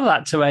there's a lot of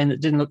that terrain that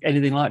didn't look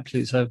anything like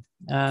Pluto.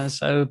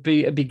 So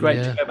it'd be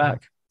great to go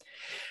back.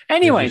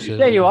 Anyway,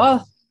 there you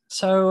are.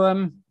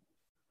 So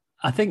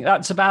I think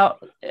that's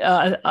about.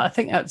 I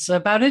think that's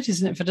about it,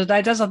 isn't it, for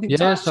today, Des? I think.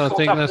 Yes, I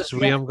think that's.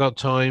 We haven't got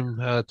time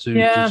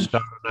to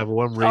start another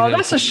one. Really. Oh,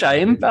 that's a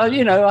shame.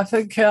 I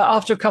think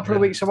after a couple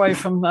of weeks away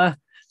from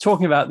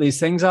talking about these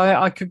things,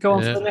 I could go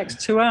on for the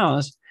next 2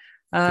 hours.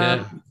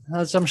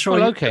 As I'm sure.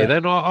 Well, okay,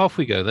 then off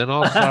we go. Then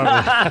I'll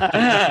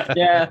start.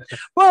 Yeah.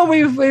 Well,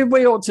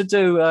 we ought to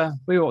do a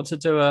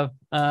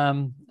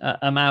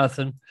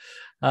marathon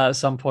at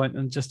some point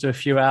and just do a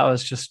few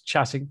hours just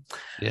chatting.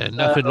 Yeah,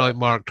 nothing like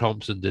Mark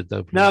Thompson did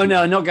though. No,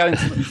 not going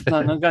to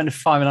not going to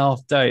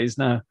 5.5 days.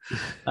 No,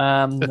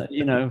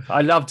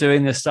 I love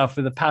doing this stuff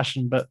with a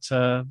passion, but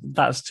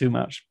that's too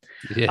much.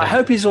 Yeah. I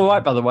hope he's all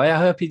right, by the way. I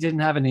hope he didn't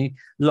have any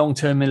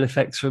long-term ill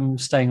effects from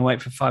staying awake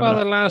for 5 Well,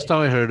 the last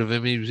I heard of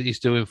him, he's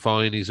doing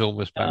fine. He's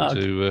almost back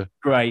to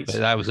great.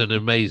 That was an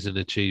amazing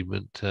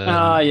achievement.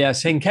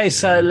 Yes. In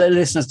case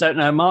listeners don't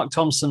know, Mark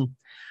Thompson,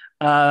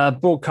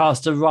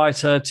 broadcaster,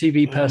 writer,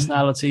 TV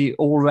personality,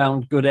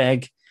 all-round good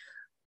egg,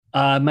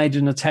 made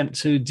an attempt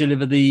to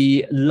deliver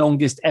the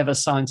longest ever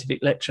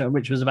scientific lecture,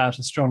 which was about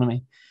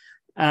astronomy.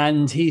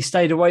 And he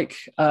stayed awake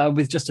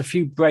with just a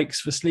few breaks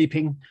for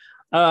sleeping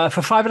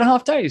for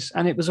 5.5 days.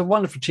 And it was a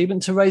wonderful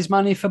achievement to raise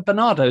money for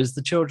Bernardo's,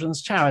 the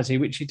children's charity,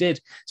 which he did.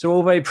 So we're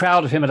all very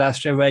proud of him at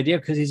Astro Radio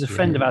because he's a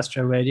friend of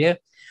Astro Radio.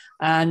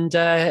 And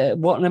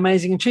what an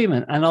amazing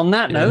achievement. And on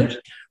that note,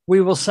 we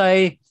will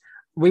say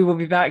we will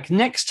be back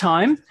next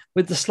time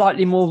with the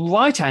slightly more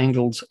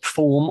right-angled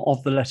form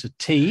of the letter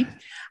T.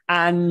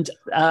 And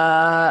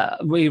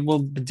we will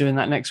be doing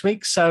that next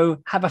week.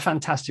 So have a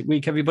fantastic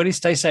week, everybody.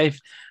 Stay safe.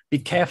 Be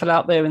careful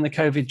out there in the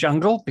COVID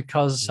jungle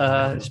because,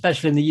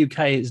 especially in the UK,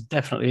 it's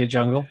definitely a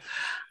jungle.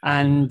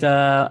 And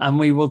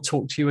we will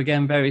talk to you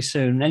again very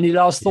soon. Any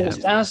last thoughts,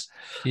 Daz?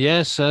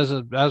 Yes, as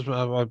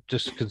I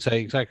just can say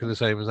exactly the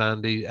same as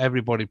Andy.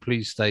 Everybody,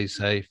 please stay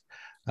safe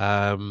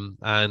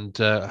and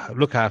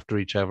look after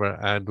each other.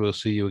 And we'll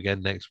see you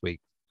again next week.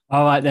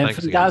 All right, then.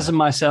 Thanks for Daz and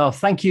myself,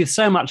 thank you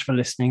so much for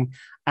listening.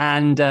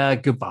 And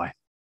goodbye.